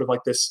 especially with sort of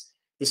like this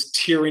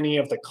tyranny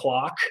of the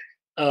clock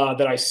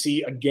that I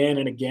see again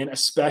and again,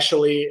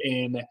 especially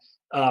in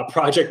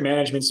project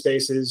management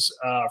spaces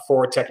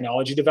for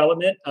technology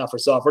development, for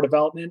software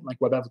development, like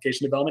web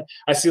application development.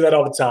 I see that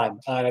all the time,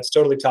 and it's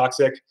totally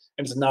toxic,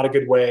 and it's not a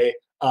good way,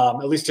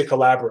 at least to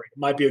collaborate. It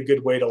might be a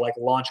good way to like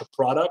launch a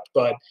product,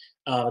 but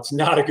it's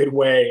not a good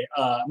way.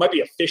 It might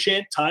be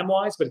efficient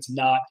time-wise, but it's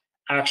not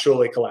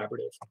actually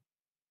collaborative.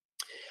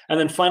 And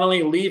then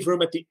finally, leave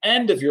room at the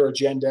end of your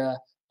agenda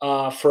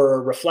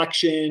for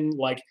reflection.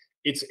 Like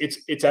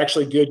it's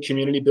actually good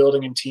community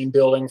building and team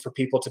building for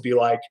people to be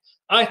like,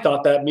 I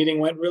thought that meeting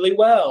went really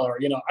well, or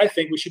I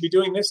think we should be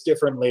doing this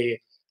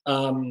differently.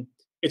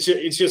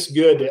 It's just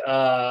good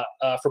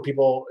for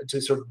people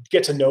to sort of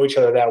get to know each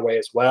other that way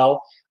as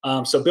well.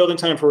 So building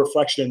time for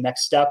reflection and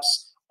next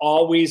steps.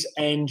 Always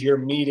end your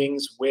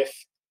meetings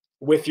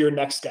with your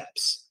next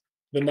steps.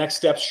 The next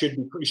steps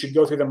you should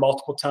go through them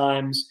multiple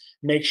times.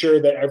 Make sure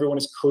that everyone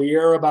is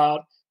clear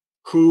about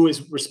who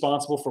is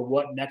responsible for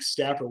what next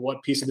step or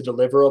what piece of the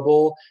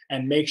deliverable,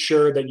 and make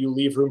sure that you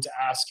leave room to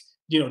ask,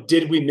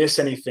 did we miss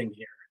anything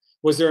here?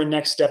 Was there a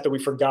next step that we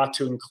forgot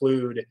to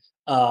include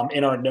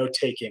in our note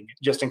taking,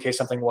 just in case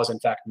something was in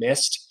fact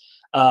missed?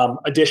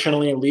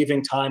 Additionally,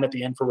 leaving time at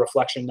the end for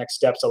reflection next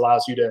steps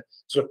allows you to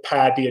sort of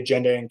pad the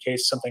agenda in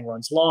case something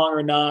runs long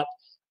or not.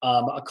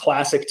 A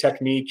classic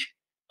technique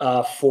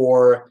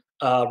for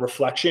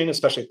reflection,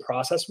 especially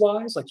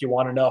process-wise, like you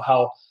want to know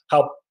how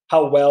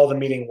well the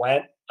meeting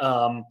went,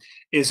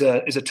 is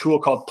a tool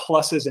called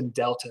pluses and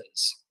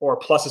deltas, or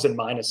pluses and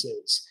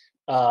minuses.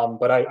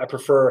 But I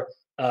prefer,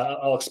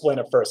 I'll explain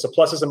it first. So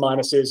pluses and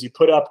minuses, you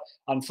put up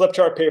on flip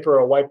chart paper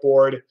or a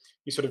whiteboard.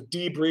 You sort of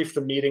debrief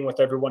the meeting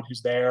with everyone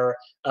who's there.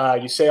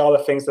 You say all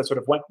the things that sort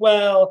of went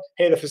well.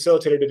 Hey, the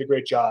facilitator did a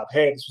great job.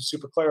 Hey, this was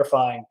super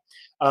clarifying.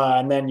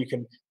 And then you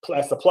can,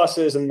 that's the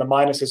pluses, and the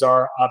minuses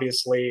are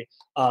obviously,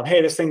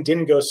 hey, this thing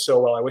didn't go so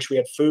well. I wish we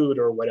had food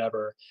or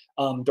whatever.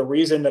 The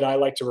reason that I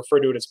like to refer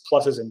to it as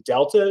pluses and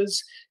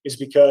deltas is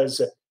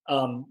because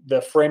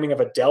the framing of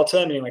a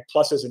delta, meaning like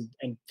pluses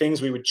and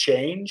things we would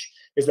change,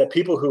 is that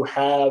people who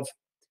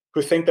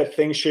think that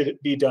things should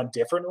be done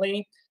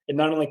differently, it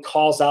not only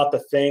calls out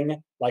the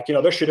thing, like,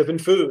 there should have been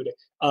food.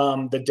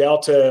 The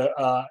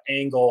delta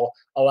angle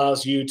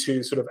allows you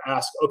to sort of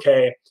ask,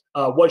 okay,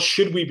 what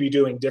should we be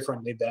doing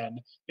differently then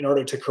in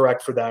order to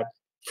correct for that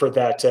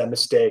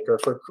mistake, or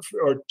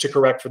to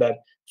correct for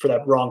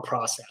that wrong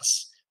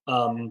process.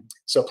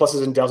 So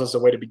pluses and deltas is a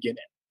way to begin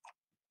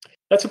it.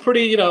 That's a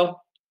pretty,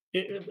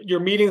 your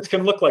meetings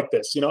can look like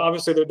this.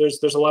 Obviously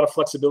there's a lot of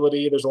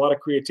flexibility, there's a lot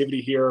of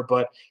creativity here,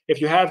 but if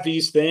you have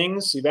these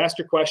things, you've asked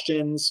your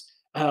questions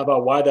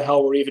about why the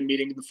hell we're even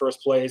meeting in the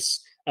first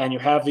place, and you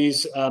have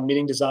these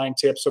meeting design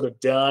tips sort of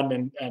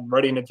done and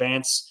ready in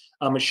advance,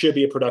 it should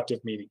be a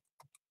productive meeting.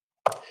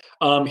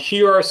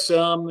 Here are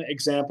some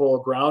example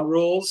ground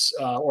rules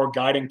or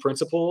guiding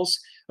principles.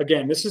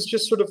 Again, this is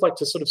just sort of like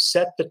to sort of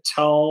set the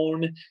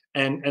tone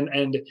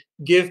and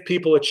give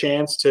people a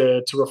chance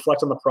to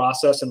reflect on the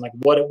process and like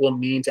what it will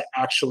mean to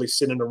actually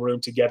sit in a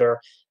room together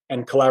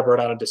and collaborate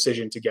on a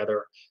decision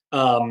together.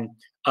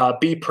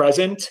 Be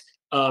present.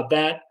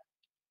 That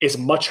is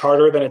much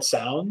harder than it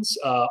sounds.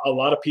 A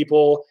lot of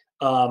people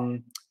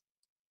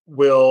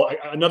will.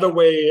 Another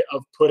way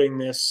of putting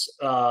this,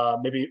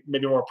 maybe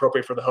more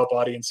appropriate for the Hope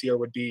audience here,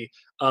 would be,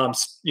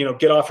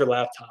 get off your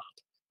laptop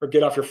or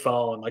get off your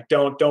phone. Like,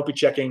 don't be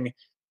checking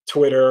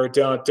Twitter.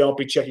 Don't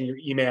be checking your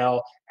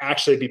email.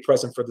 Actually, be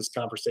present for this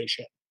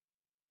conversation.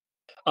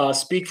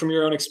 Speak from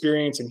your own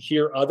experience and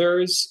hear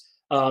others.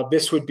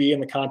 This would be in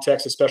the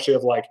context, especially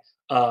of like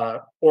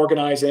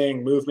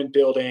organizing, movement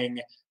building,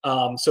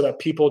 so that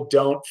people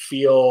don't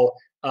feel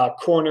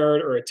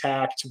cornered or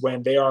attacked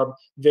when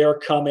they're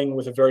coming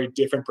with a very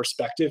different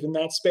perspective in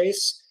that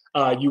space.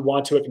 You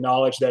want to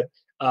acknowledge that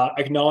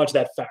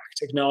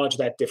fact, acknowledge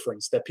that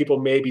difference, that people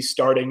may be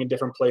starting in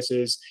different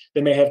places,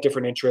 they may have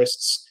different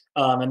interests,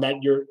 and that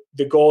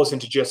the goal isn't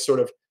to just sort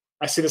of.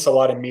 I see this a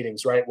lot in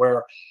meetings, right,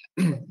 where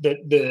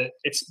the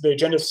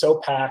agenda is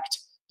so packed,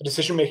 the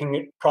decision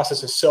making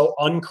process is so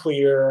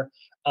unclear,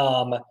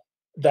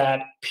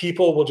 that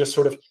people will just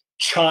sort of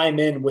chime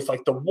in with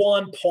like the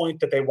one point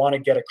that they want to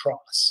get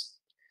across,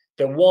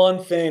 the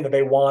one thing that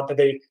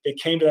they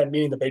came to that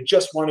meeting that they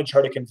just wanted to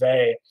try to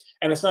convey,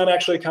 and it's not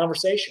actually a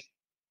conversation,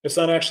 it's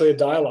not actually a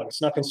dialogue,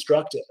 it's not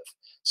constructive.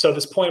 So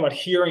this point about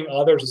hearing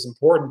others is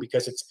important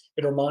because it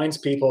reminds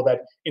people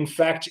that in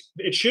fact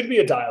it should be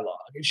a dialogue.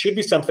 It should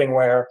be something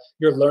where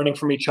you're learning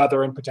from each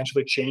other and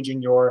potentially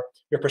changing your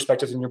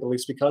perspectives and your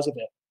beliefs because of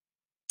it.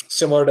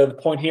 Similar to the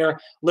point here,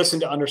 listen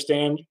to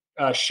understand,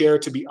 share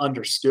to be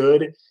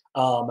understood.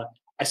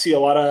 I see a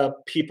lot of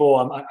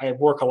people. I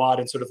work a lot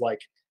in sort of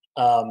like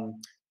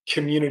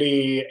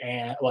community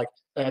and like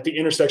at the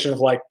intersection of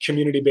like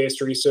community-based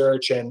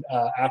research and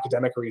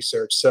academic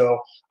research. So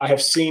I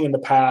have seen in the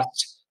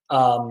past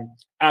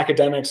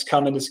academics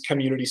come into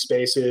community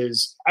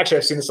spaces. Actually,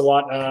 I've seen this a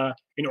lot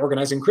in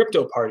organizing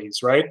crypto parties.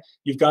 Right,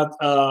 you've got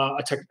a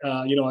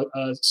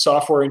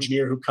software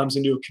engineer who comes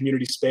into a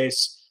community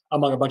space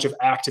among a bunch of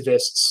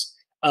activists,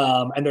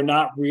 and they're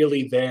not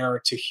really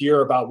there to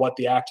hear about what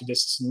the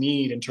activists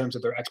need in terms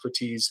of their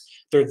expertise.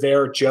 They're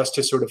there just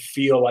to sort of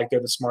feel like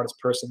they're the smartest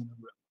person in the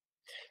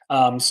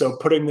room. So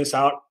putting this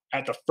out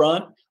at the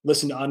front,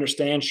 listen to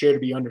understand, share to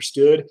be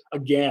understood,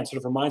 again, sort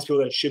of reminds people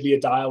that it should be a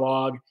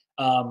dialogue.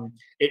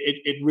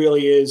 It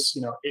really is,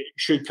 it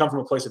should come from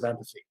a place of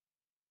empathy.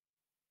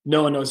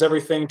 No one knows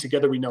everything.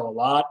 Together we know a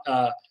lot.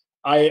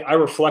 I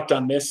reflect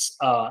on this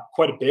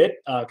quite a bit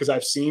because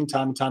I've seen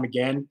time and time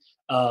again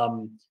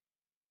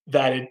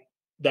that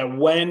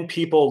when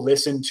people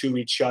listen to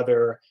each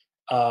other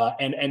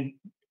and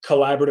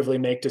collaboratively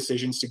make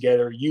decisions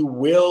together, you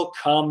will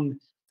come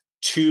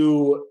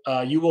to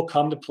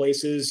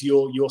places.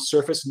 You'll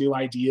surface new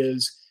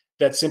ideas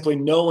that simply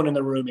no one in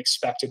the room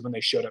expected when they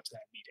showed up to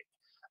that meeting,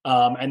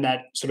 and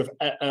that sort of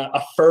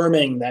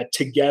affirming that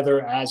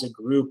together as a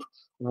group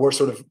we're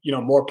sort of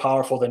more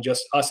powerful than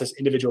just us as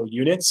individual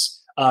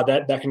units.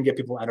 That can get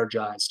people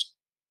energized.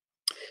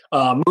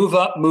 Move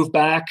up, move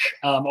back,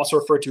 also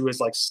referred to as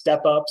like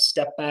step up,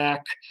 step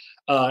back,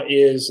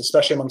 is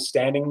especially among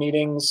standing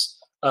meetings.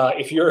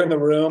 If you're in the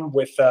room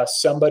with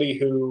somebody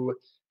who,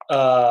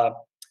 let's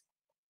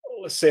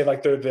say,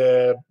 like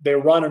they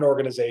run an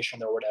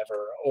organization or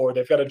whatever, or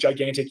they've got a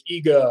gigantic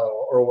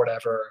ego or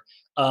whatever,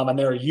 and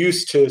they're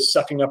used to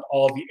sucking up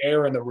all the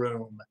air in the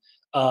room.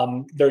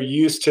 They're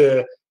used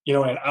to in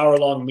an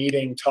hour-long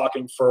meeting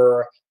talking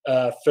for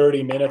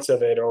 30 minutes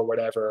of it or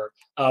whatever.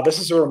 This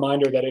is a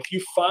reminder that if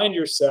you find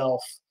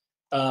yourself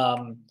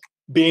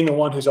being the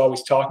one who's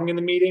always talking in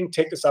the meeting,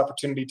 take this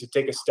opportunity to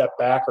take a step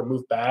back or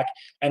move back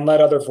and let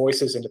other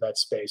voices into that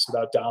space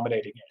without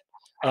dominating it.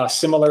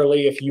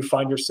 Similarly, if you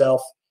find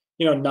yourself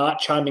not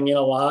chiming in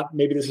a lot,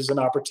 maybe this is an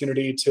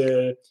opportunity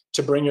to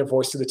bring your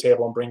voice to the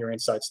table and bring your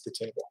insights to the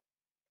table.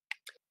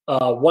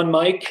 One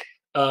mic,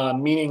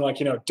 meaning like,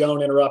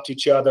 don't interrupt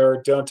each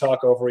other, don't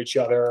talk over each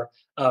other.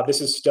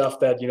 This is stuff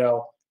that,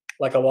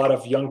 like a lot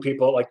of young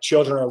people, like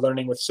children, are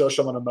learning with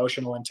social and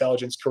emotional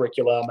intelligence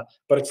curriculum,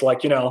 but it's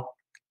like,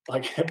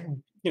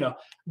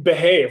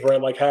 behave,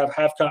 right? Like have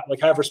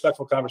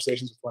respectful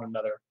conversations with one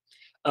another.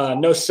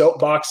 No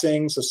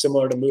soapboxing. So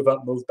similar to move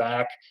up, move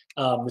back.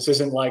 This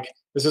isn't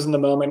the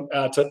moment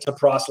to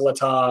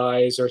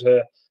proselytize or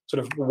to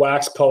sort of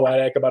wax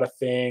poetic about a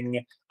thing.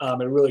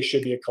 It really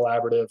should be a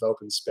collaborative,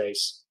 open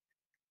space.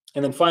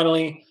 And then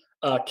finally,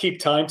 keep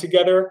time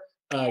together.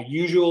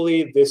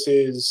 Usually this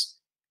is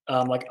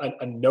like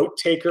a note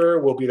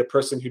taker will be the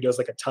person who does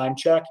like a time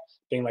check,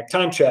 being like,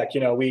 time check,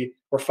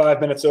 we're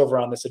 5 minutes over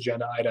on this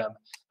agenda item.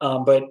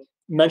 But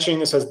mentioning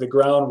this as the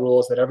ground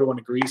rules that everyone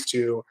agrees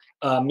to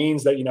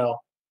means that,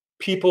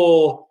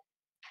 people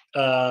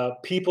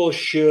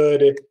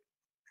should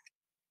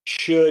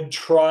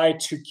try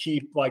to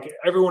keep, like,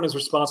 everyone is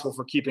responsible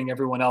for keeping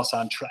everyone else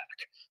on track.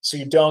 so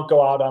you don't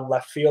go out on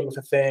left field with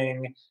a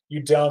thing.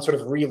 You don't sort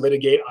of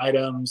relitigate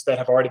items that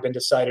have already been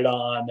decided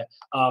on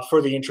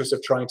for the interest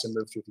of trying to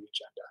move through the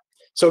agenda.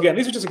 So again,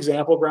 these are just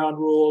example ground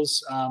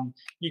rules.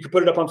 You can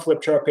put it up on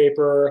flip chart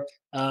paper,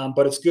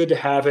 but it's good to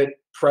have it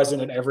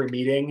present at every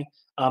meeting,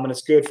 and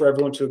it's good for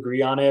everyone to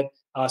agree on it,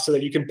 so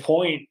that you can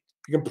point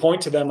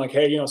to them like,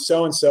 hey,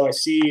 so and so, I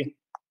see,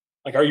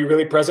 like, are you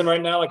really present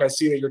right now? Like, I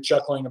see that you're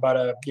chuckling about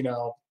a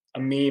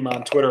meme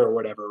on Twitter or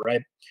whatever,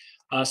 right?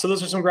 So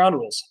those are some ground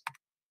rules.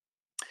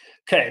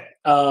 Okay,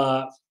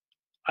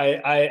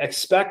 I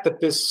expect that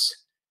this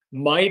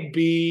might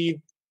be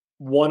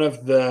one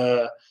of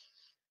the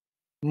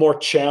more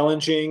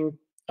challenging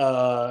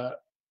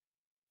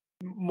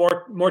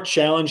more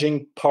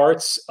challenging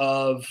parts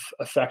of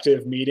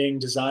effective meeting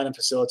design and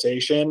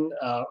facilitation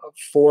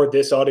for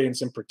this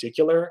audience in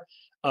particular,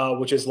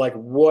 which is like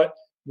what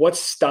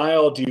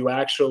style do you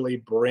actually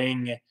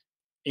bring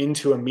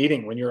into a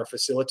meeting when you're a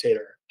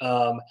facilitator?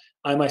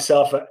 I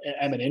myself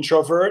am an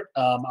introvert.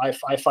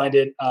 I find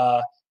it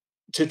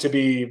to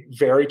be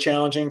very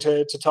challenging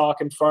to talk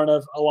in front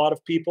of a lot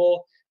of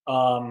people,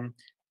 and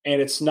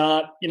it's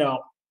not,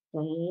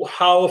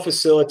 how a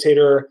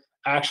facilitator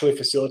actually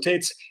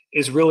facilitates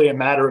is really a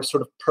matter of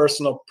sort of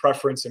personal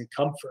preference and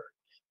comfort.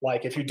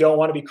 Like, if you don't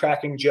want to be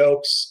cracking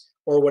jokes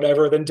or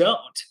whatever, then don't.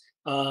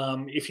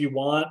 If you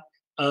want,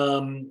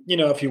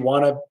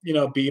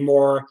 to, be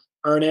more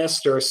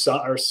earnest or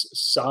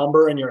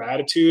somber in your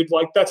attitude,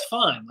 like, that's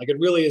fine. Like, it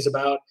really is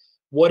about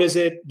what is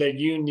it that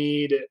you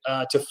need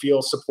to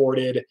feel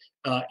supported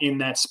in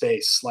that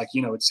space. Like,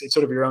 it's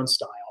sort of your own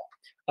style.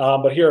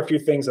 But here are a few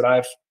things that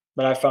I've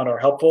found are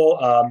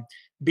helpful.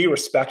 Be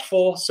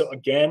respectful. So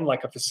again,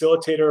 like a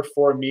facilitator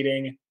for a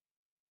meeting,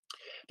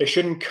 they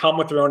shouldn't come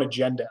with their own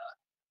agenda.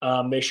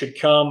 They should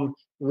come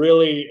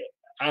really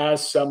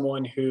as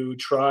someone who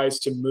tries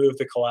to move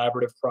the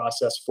collaborative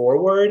process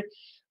forward.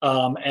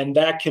 And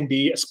that can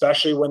be,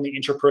 especially when the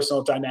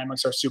interpersonal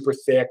dynamics are super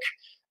thick,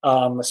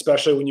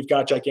 especially when you've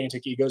got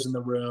gigantic egos in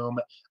the room,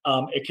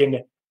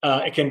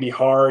 it can be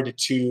hard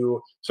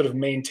to sort of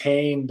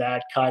maintain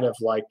that kind of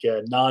like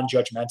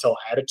non-judgmental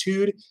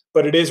attitude.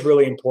 But it is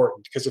really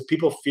important, because if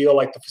people feel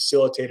like the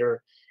facilitator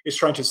is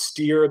trying to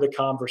steer the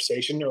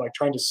conversation or like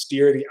trying to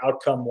steer the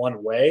outcome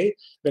one way,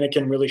 then it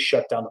can really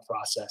shut down the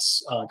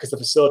process, because the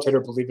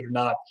facilitator, believe it or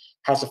not,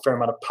 has a fair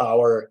amount of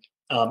power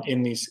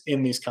in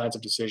these kinds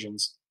of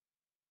decisions.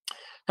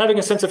 Having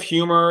a sense of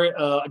humor,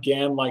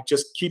 again, like,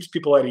 just keeps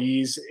people at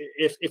ease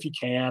if you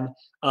can.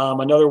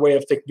 Another way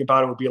of thinking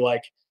about it would be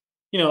like,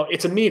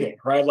 it's a meeting,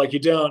 right? Like, you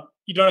don't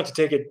have to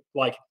take it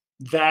like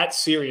that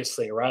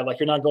seriously, right? Like,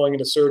 you're not going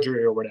into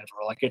surgery or whatever.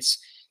 Like, it's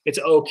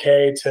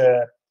okay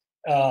to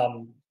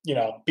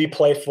be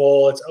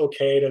playful. It's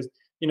okay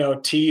to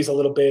tease a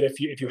little bit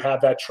if you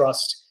have that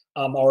trust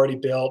already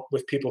built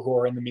with people who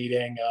are in the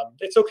meeting.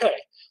 It's okay,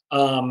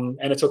 and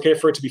it's okay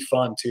for it to be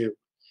fun too.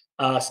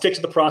 Stick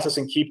to the process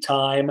and keep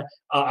time.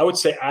 I would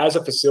say, as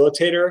a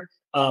facilitator,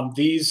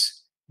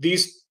 these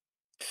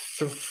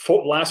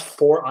last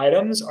 4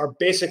 items are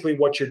basically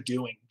what you're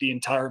doing the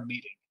entire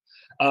meeting.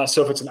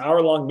 So if it's an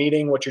hour-long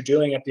meeting, what you're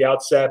doing at the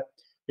outset,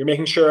 you're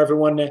making sure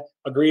everyone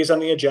agrees on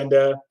the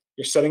agenda.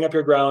 You're setting up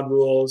your ground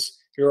rules.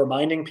 You're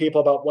reminding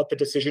people about what the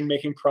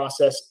decision-making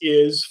process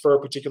is for a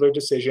particular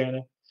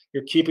decision.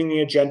 You're keeping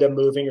the agenda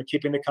moving. You're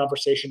keeping the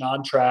conversation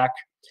on track.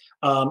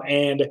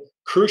 And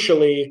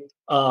crucially,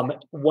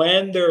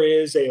 when there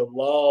is a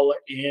lull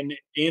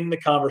in the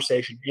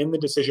conversation, in the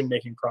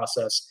decision-making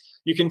process,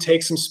 you can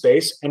take some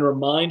space and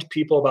remind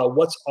people about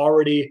what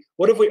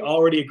have we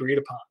already agreed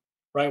upon,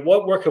 right?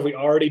 What work have we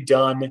already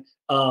done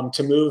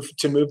to move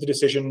the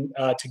decision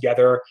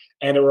together?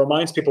 And it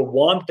reminds people,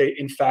 one, they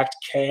in fact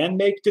can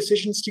make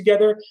decisions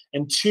together,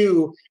 and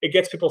two, it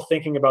gets people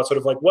thinking about sort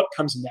of like what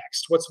comes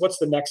next. What's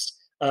the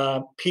next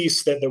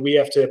piece that we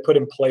have to put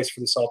in place for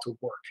this all to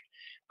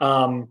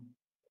work?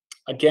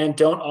 Again,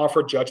 don't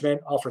offer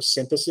judgment, offer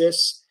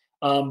synthesis.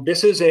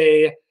 This is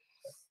a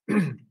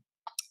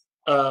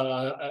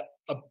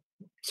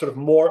sort of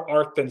more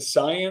art than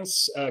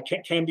science,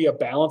 can be a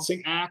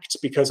balancing act,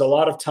 because a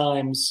lot of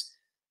times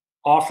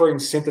offering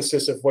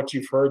synthesis of what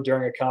you've heard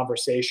during a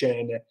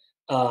conversation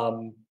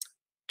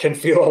can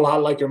feel a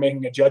lot like you're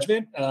making a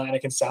judgment, and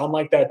it can sound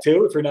like that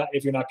too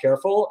if you're not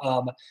careful.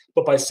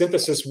 But by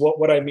synthesis,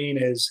 what I mean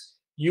is,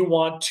 you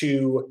want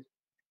to,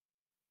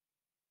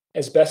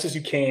 as best as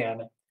you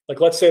can, like,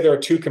 let's say there are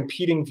 2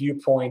 competing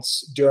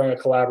viewpoints during a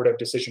collaborative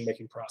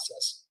decision-making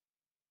process.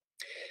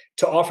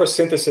 To offer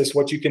synthesis,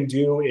 what you can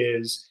do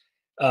is,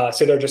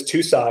 say there are just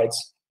 2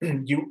 sides.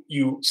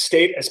 You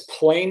state as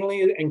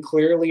plainly and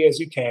clearly as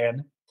you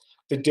can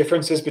the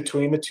differences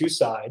between the 2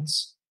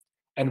 sides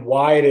and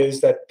why it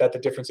is that the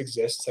difference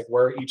exists, like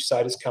where each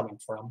side is coming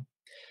from.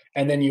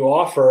 And then you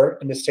offer,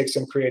 and this takes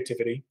some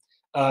creativity,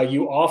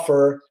 you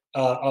offer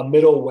a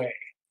middle way,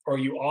 or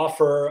you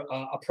offer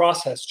a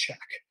process check,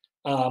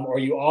 or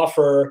you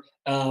offer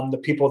the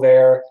people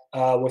there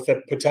with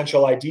a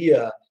potential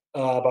idea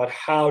about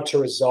how to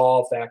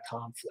resolve that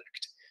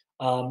conflict.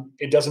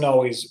 It doesn't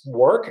always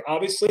work,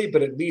 obviously,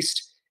 but at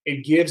least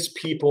it gives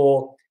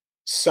people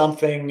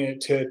something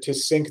to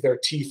sink their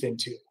teeth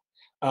into.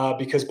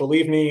 Because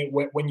believe me,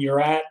 when you're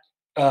in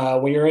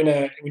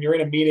a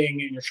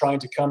meeting and you're trying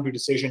to come to a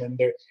decision, and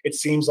it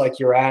seems like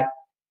you're at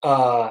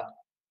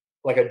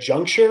like a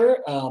juncture.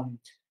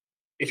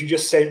 If you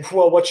just say,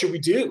 "Well, what should we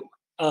do?"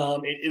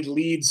 It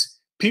leads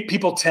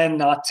people tend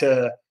not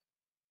to,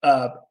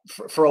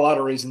 for a lot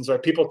of reasons,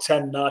 right? People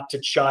tend not to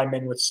chime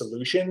in with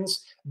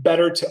solutions.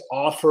 Better to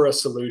offer a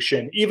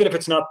solution, even if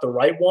it's not the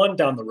right one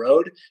down the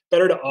road.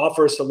 Better to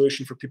offer a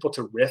solution for people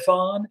to riff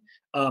on,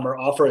 or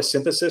offer a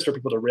synthesis for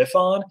people to riff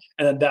on,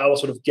 and then that will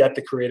sort of get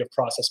the creative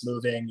process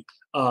moving,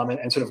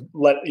 and sort of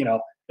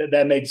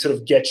that may sort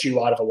of get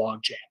you out of a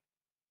logjam.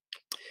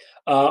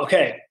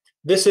 Okay,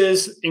 this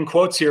is in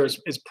quotes here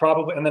is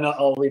probably, and then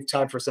I'll leave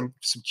time for some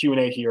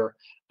Q&A here.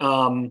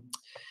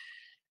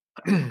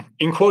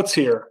 In quotes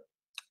here,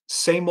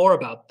 say more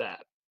about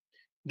that.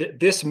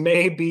 This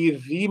may be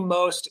the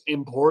most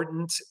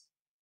important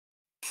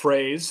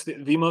phrase,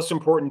 the most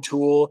important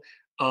tool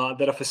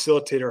that a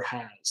facilitator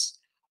has.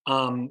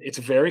 It's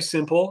very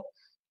simple,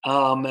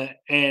 and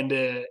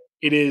it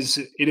is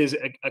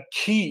a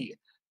key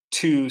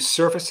to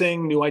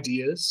surfacing new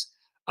ideas,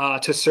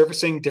 to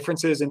surfacing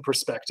differences in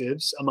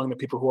perspectives among the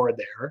people who are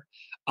there.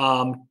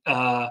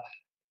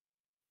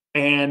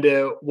 And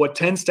what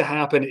tends to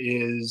happen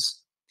is,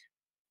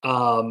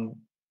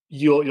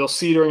 you'll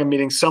see during a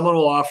meeting, someone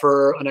will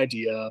offer an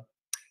idea.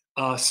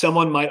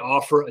 Someone might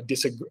offer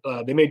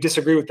they may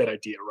disagree with that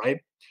idea, right?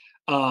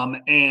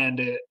 And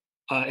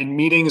in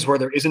meetings where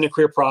there isn't a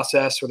clear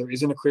process, where there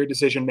isn't a clear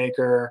decision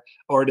maker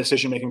or a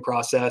decision-making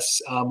process,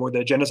 where the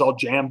agenda's all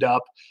jammed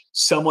up,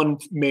 someone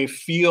may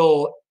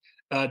feel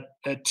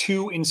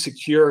too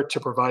insecure to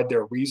provide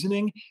their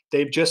reasoning.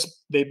 They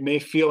may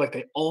feel like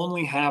they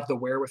only have the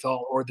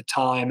wherewithal or the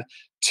time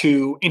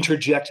to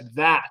interject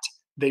that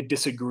they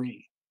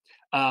disagree.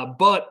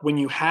 But when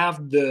you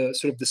have the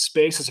sort of the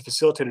space as a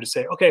facilitator to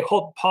say, okay,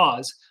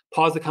 pause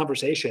the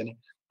conversation.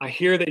 I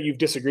hear that you've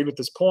disagreed with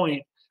this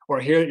point, or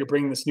I hear that you're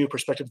bringing this new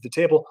perspective to the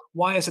table.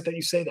 Why is it that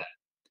you say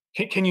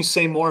that? Can you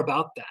say more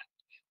about that?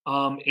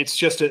 It's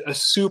just a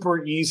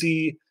super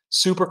easy,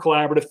 super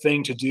collaborative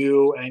thing to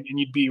do, and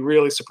you'd be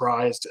really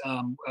surprised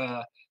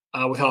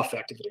with how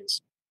effective it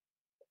is.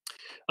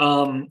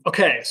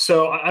 Okay,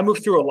 so I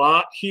moved through a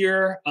lot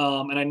here,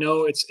 and I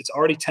know it's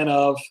already 10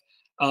 of.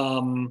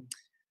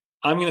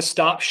 I'm going to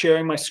stop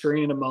sharing my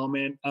screen in a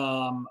moment.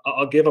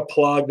 I'll give a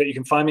plug that you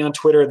can find me on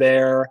Twitter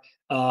there.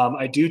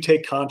 I do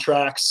take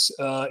contracts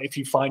if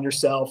you find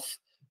yourself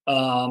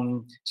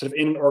sort of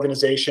in an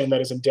organization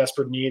that is in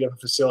desperate need of a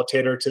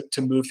facilitator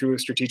to move through a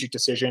strategic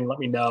decision. Let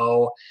me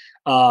know.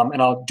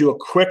 And I'll do a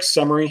quick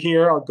summary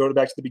here. I'll go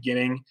back to the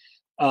beginning.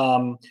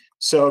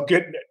 So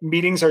good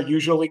meetings are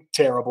usually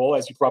terrible,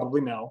 as you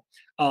probably know.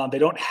 They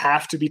don't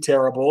have to be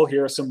terrible.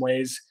 Here are some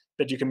ways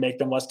that you can make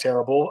them less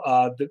terrible.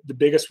 The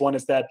biggest one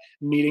is that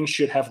meetings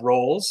should have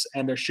roles,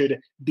 and there should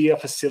be a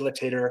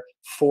facilitator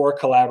for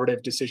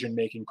collaborative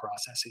decision-making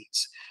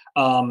processes.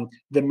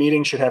 The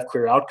meeting should have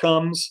clear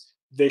outcomes.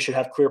 They should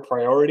have clear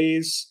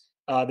priorities.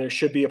 There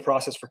should be a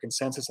process for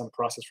consensus and a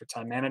process for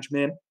time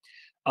management.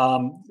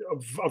 A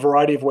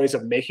variety of ways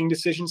of making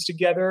decisions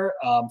together.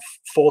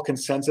 Full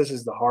consensus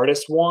is the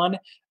hardest one,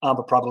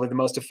 but probably the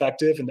most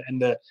effective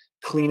and the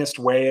cleanest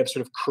way of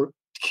sort of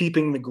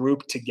keeping the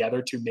group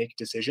together to make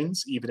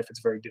decisions, even if it's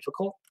very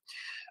difficult.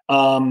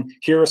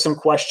 Here are some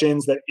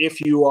questions that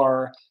if you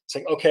are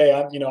saying, okay,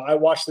 I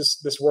watched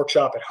this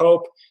workshop at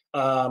Hope.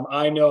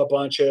 I know a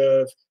bunch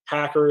of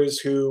hackers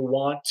who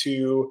want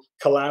to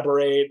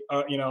collaborate,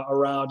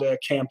 around a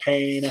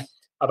campaign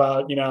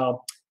about,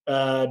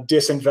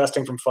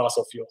 disinvesting from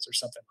fossil fuels or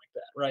something like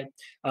that,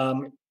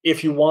 right?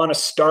 If you want to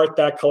start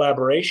that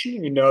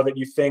collaboration, that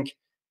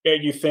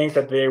you think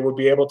that they would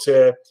be able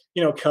to,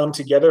 come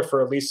together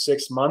for at least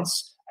 6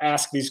 months,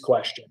 ask these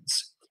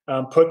questions,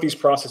 put these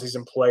processes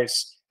in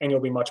place, and you'll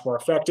be much more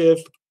effective.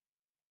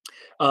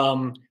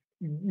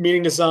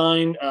 Meeting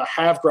design,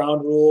 have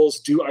ground rules,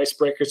 do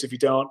icebreakers if you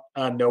don't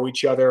know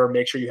each other,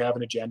 make sure you have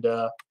an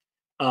agenda.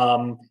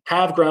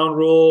 Have ground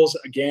rules.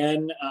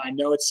 Again, I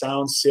know it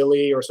sounds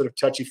silly or sort of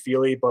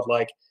touchy-feely, but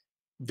like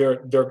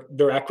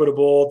they're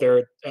equitable.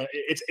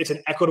 It's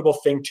an equitable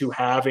thing to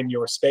have in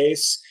your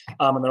space,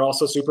 and they're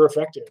also super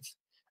effective.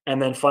 And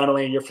then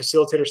finally, your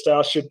facilitator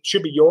style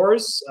should be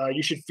yours.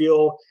 You should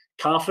feel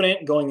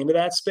confident going into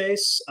that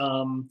space,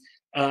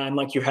 and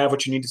like you have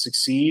what you need to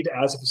succeed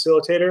as a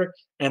facilitator.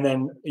 And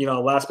then,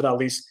 last but not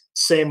least,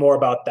 say more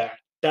about that.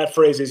 That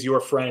phrase is your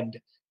friend,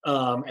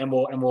 and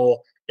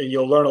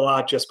you'll learn a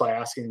lot just by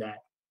asking that.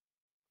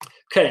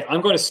 Okay,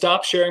 I'm going to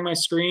stop sharing my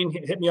screen.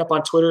 Hit me up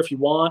on Twitter if you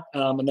want,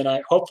 and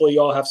then hopefully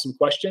you all have some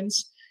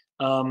questions,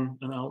 and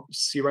I'll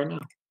see you right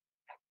now.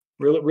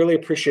 Really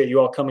appreciate you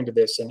all coming to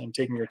this and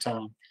taking your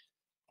time.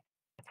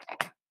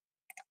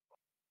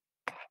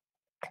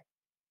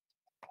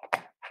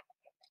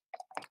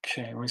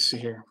 Okay, let me see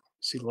here.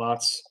 See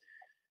lots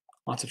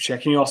of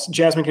chat.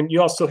 Jasmine, can you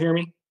all still hear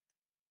me?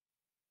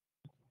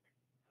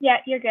 Yeah,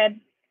 you're good.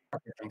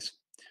 Okay, thanks.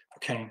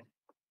 Okay.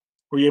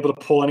 Were you able to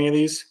pull any of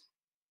these?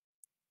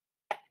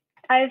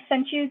 I've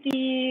sent you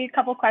the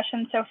couple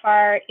questions so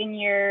far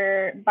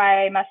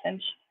by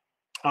message.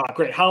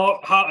 Great.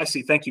 How I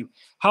see. Thank you.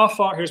 How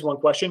far? Here's one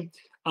question.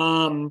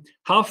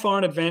 How far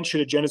in advance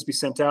should agendas be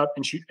sent out,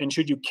 and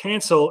should you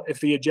cancel if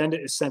the agenda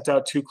is sent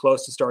out too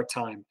close to start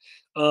time?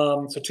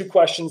 So two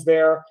questions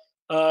there.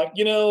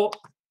 It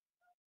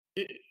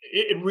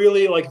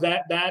really like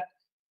that.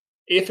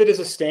 If it is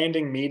a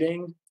standing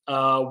meeting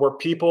where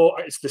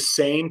it's the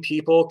same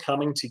people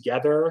coming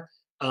together.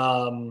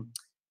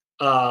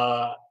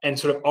 And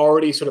sort of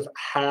already sort of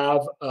have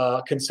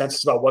a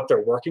consensus about what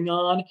they're working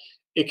on,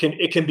 it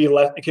can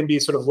be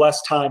sort of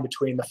less time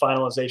between the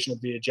finalization of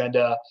the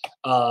agenda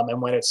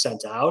and when it's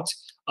sent out.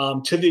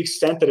 To the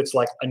extent that it's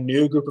like a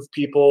new group of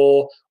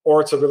people or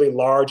it's a really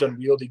large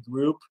unwieldy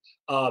group,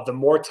 the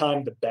more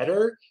time the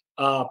better.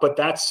 But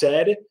that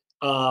said,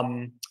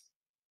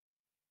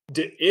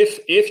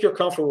 if you're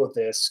comfortable with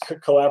this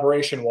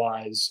collaboration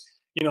wise,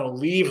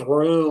 leave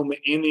room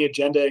in the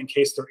agenda in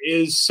case there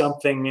is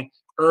something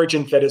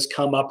urgent that has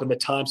come up in the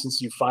time since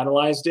you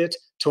finalized it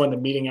to when the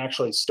meeting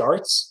actually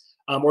starts,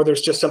 or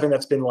there's just something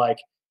that's been like,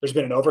 there's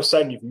been an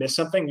oversight and you've missed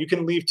something. You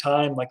can leave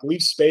time, like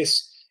leave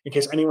space in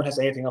case anyone has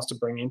anything else to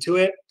bring into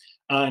it.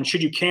 And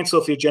should you cancel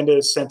if the agenda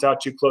is sent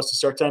out too close to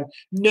start time?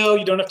 No,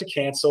 you don't have to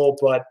cancel,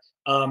 but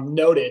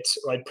note it,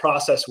 like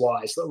process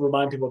wise.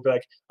 Remind people, be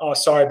like, oh,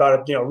 sorry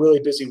about it, really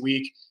busy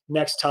week.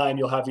 Next time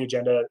you'll have the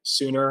agenda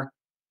sooner.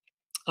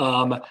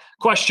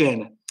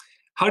 Question.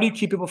 How do you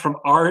keep people from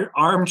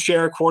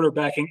armchair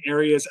quarterbacking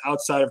areas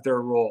outside of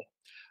their role?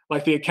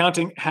 Like the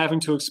accounting having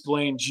to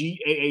explain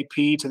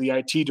GAAP to the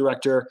IT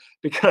director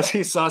because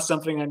he saw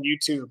something on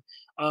YouTube.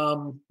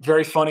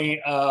 Very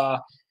funny.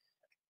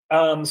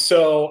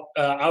 So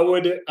I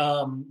would,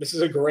 this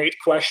is a great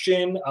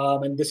question.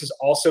 And this is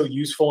also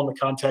useful in the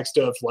context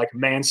of like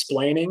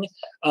mansplaining.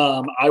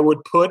 I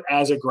would put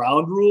as a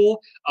ground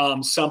rule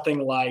something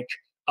like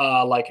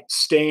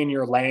stay in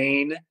your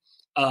lane,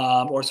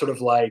 or sort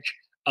of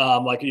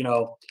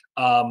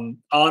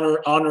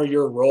honor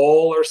your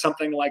role or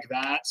something like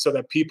that, so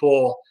that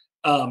people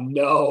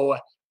know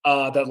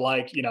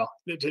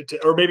that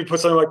or maybe put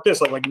something like this,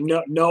 like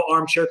no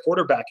armchair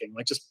quarterbacking,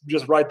 like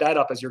just write that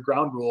up as your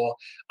ground rule,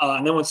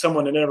 and then when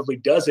someone inevitably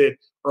does it,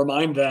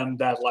 remind them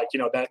that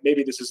that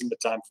maybe this isn't the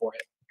time for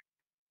it.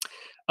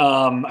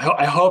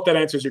 I hope that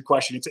answers your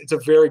question. It's a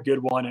very good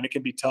one, and it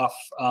can be tough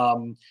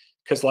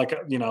because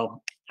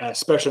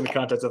especially in the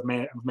context of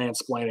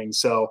mansplaining.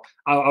 So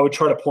I would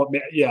try to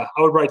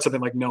I would write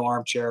something like no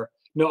armchair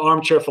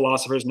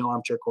philosophers, no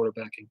armchair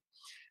quarterbacking.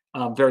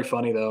 Very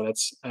funny though.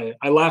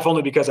 I laugh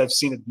only because I've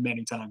seen it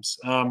many times.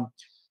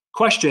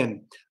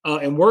 Question: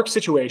 in work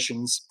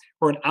situations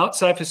where an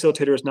outside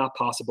facilitator is not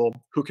possible,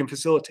 who can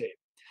facilitate?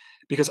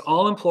 Because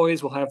all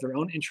employees will have their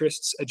own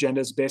interests,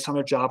 agendas based on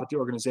their job at the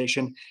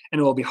organization, and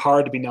it will be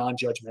hard to be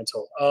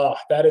non-judgmental. Oh,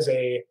 that is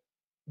a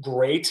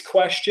great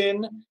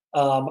question.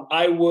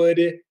 I would,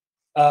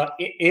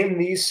 in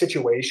these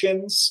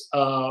situations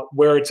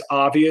where it's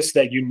obvious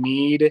that you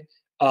need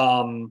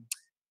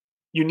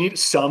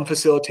some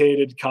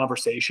facilitated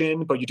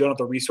conversation, but you don't have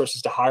the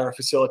resources to hire a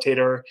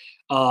facilitator,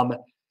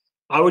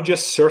 I would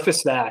just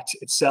surface that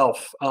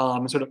itself,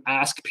 and sort of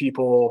ask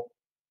people,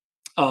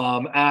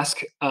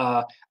 ask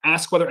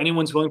whether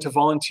anyone's willing to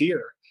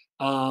volunteer,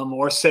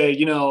 or say,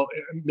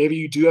 maybe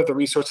you do have the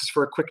resources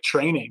for a quick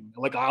training.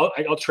 Like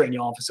I'll train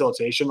you on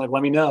facilitation. Like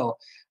let me know,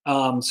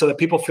 so that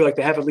people feel like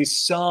they have at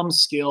least some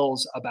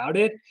skills about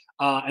it.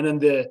 And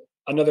then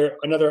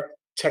another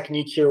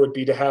technique here would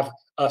be to have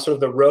sort of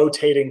the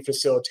rotating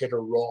facilitator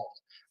role,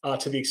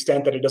 to the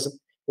extent that it doesn't,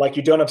 like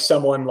you don't have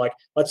someone, like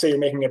let's say you're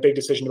making a big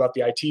decision about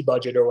the IT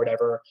budget or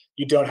whatever,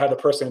 you don't have the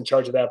person in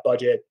charge of that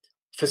budget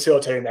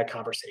facilitating that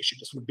conversation,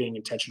 just being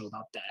intentional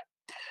about that.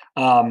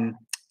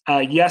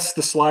 Yes,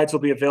 the slides will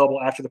be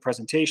available after the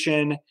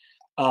presentation.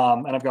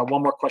 And I've got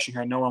one more question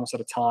here. I know we're almost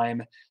out of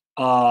time.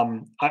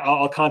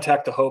 I'll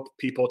contact the Hope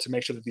people to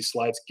make sure that these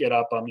slides get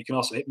up. You can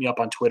also hit me up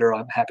on Twitter.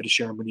 I'm happy to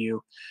share them with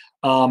you.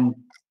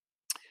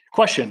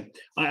 Question: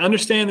 I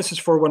understand this is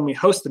for when we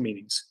host the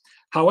meetings.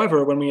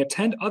 However, when we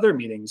attend other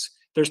meetings,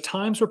 there's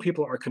times where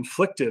people are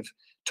conflictive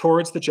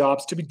towards the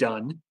jobs to be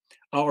done,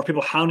 or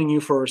people hounding you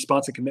for a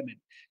response and commitment.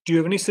 Do you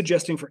have any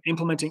suggesting for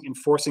implementing,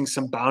 enforcing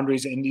some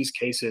boundaries in these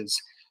cases?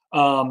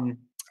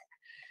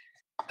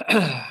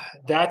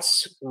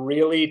 That's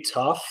really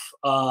tough,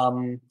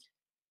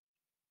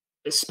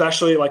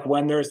 especially like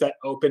when there's that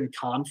open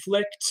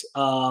conflict,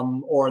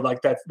 or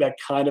like that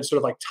kind of sort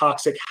of like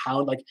toxic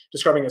hound, like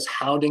describing as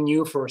hounding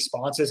you for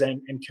responses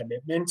and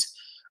commitment.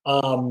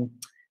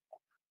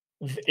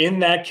 In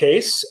that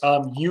case,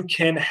 you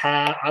can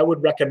I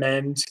would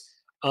recommend,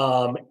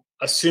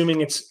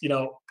 assuming it's,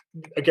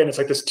 again, it's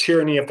like this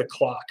tyranny of the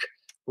clock,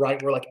 right?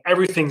 Where like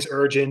everything's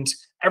urgent,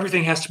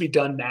 everything has to be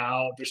done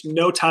now. There's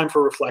no time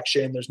for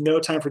reflection. There's no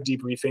time for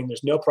debriefing.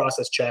 There's no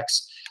process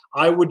checks.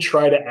 I would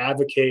try to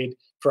advocate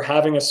for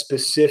having a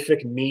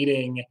specific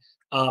meeting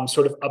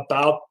sort of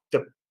about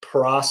the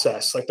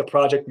process, like the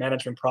project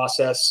management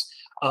process,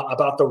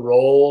 about the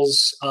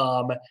roles,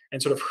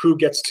 and sort of who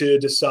gets to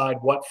decide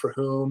what for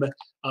who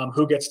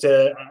gets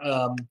to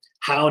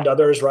hound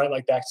others, right?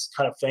 Like that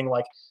kind of thing.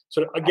 Like,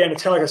 sort of, again,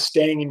 it's kind of like a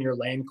staying in your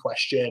lane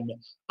question.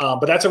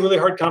 But that's a really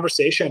hard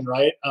conversation,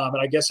 right?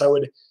 And I guess I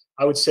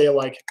would say,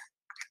 like,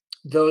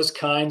 those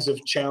kinds of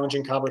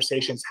challenging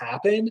conversations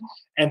happen,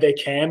 and they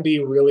can be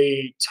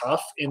really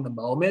tough in the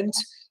moment,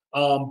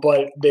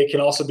 but they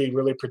can also be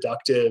really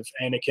productive.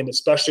 And it can,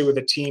 especially with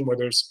a team where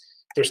there's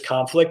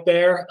conflict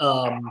there.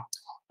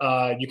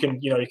 You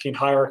can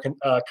hire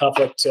a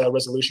conflict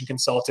resolution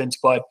consultant,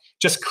 but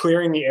just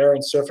clearing the air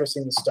and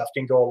surfacing the stuff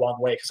can go a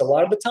long way. Because a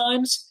lot of the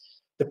times,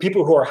 the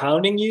people who are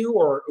hounding you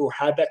or who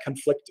have that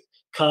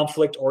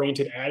conflict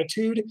oriented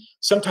attitude,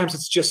 sometimes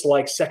it's just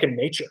like second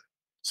nature.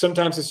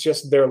 Sometimes it's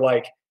just their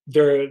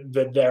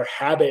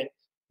habit,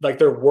 like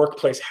their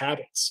workplace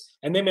habits,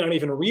 and they may not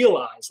even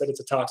realize that it's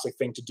a toxic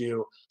thing to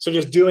do. So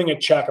just doing a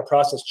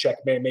process check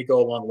may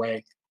go a long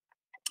way.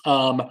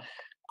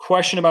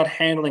 Question about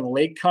handling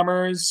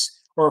latecomers,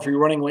 or if you're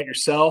running late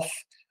yourself.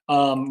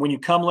 When you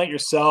come late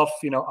yourself,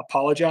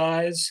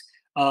 apologize,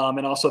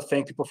 and also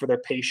thank people for their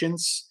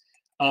patience.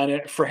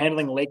 For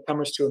handling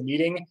latecomers to a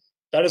meeting,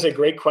 that is a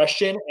great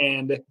question.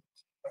 And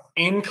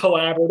in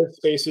collaborative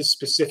spaces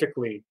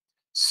specifically,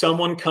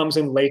 someone comes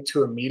in late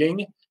to a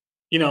meeting,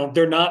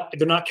 they're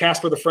not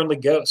Casper the Friendly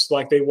Ghost.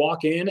 Like, they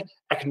walk in,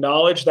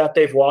 acknowledge that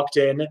they've walked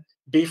in,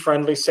 be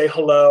friendly, say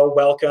hello,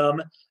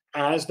 welcome.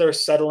 As they're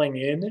settling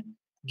in,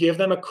 give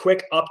them a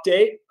quick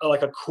update,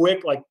 like a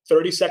quick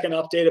 30-second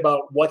update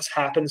about what's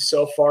happened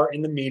so far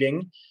in the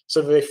meeting,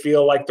 so that they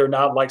feel like they're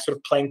not like sort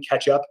of playing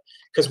catch up.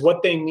 Because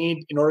what they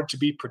need in order to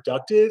be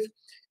productive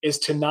is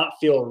to not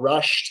feel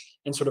rushed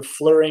and sort of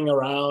flurrying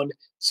around,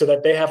 so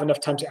that they have enough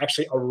time to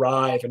actually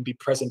arrive and be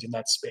present in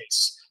that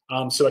space.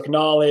 So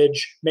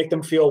acknowledge, make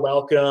them feel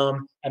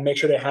welcome, and make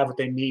sure they have what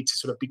they need to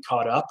sort of be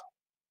caught up.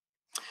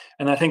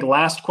 And I think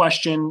last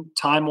question,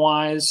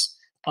 time-wise,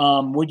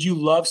 would you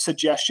love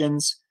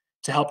suggestions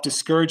to help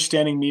discourage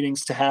standing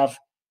meetings to have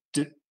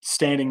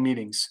standing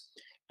meetings,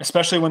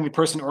 especially when the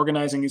person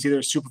organizing is either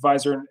a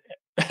supervisor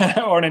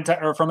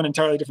or from an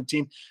entirely different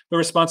team? The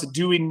response,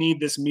 do we need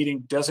this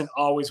meeting, doesn't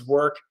always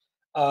work.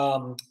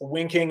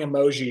 Winking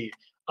emoji.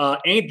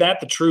 Ain't that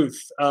the truth?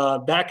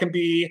 That can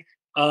be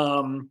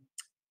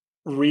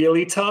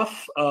really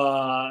tough,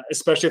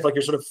 especially if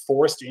you're sort of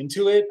forced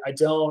into it. I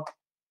don't,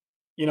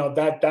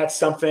 that's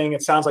something,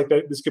 it sounds like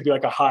this could be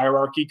like a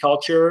hierarchy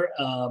culture,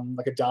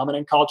 like a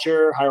dominant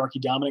culture, hierarchy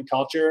dominant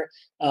culture.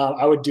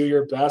 I would do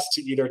your best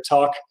to either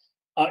talk,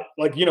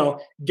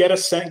 get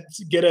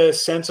a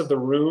sense of the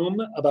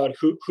room, about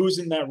who's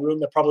in that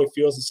room that probably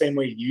feels the same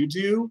way you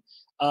do,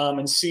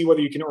 and see whether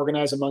you can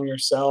organize among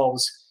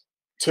yourselves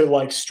to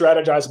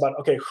strategize about,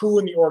 okay, who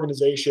in the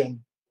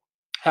organization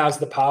has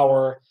the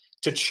power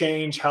to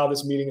change how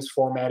this meeting is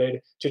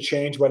formatted, to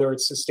change whether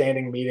it's a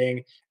standing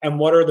meeting, and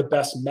what are the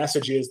best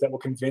messages that will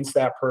convince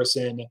that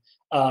person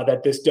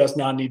that this does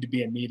not need to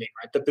be a meeting,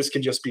 right? That this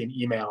can just be an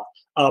email.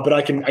 But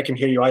I can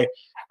hear you.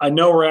 I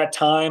know we're at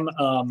time.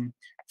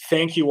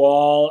 Thank you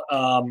all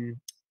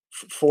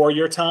for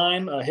your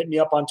time. Hit me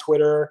up on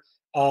Twitter.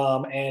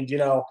 And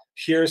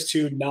here's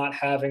to not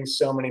having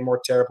so many more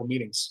terrible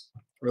meetings.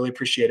 Really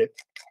appreciate it.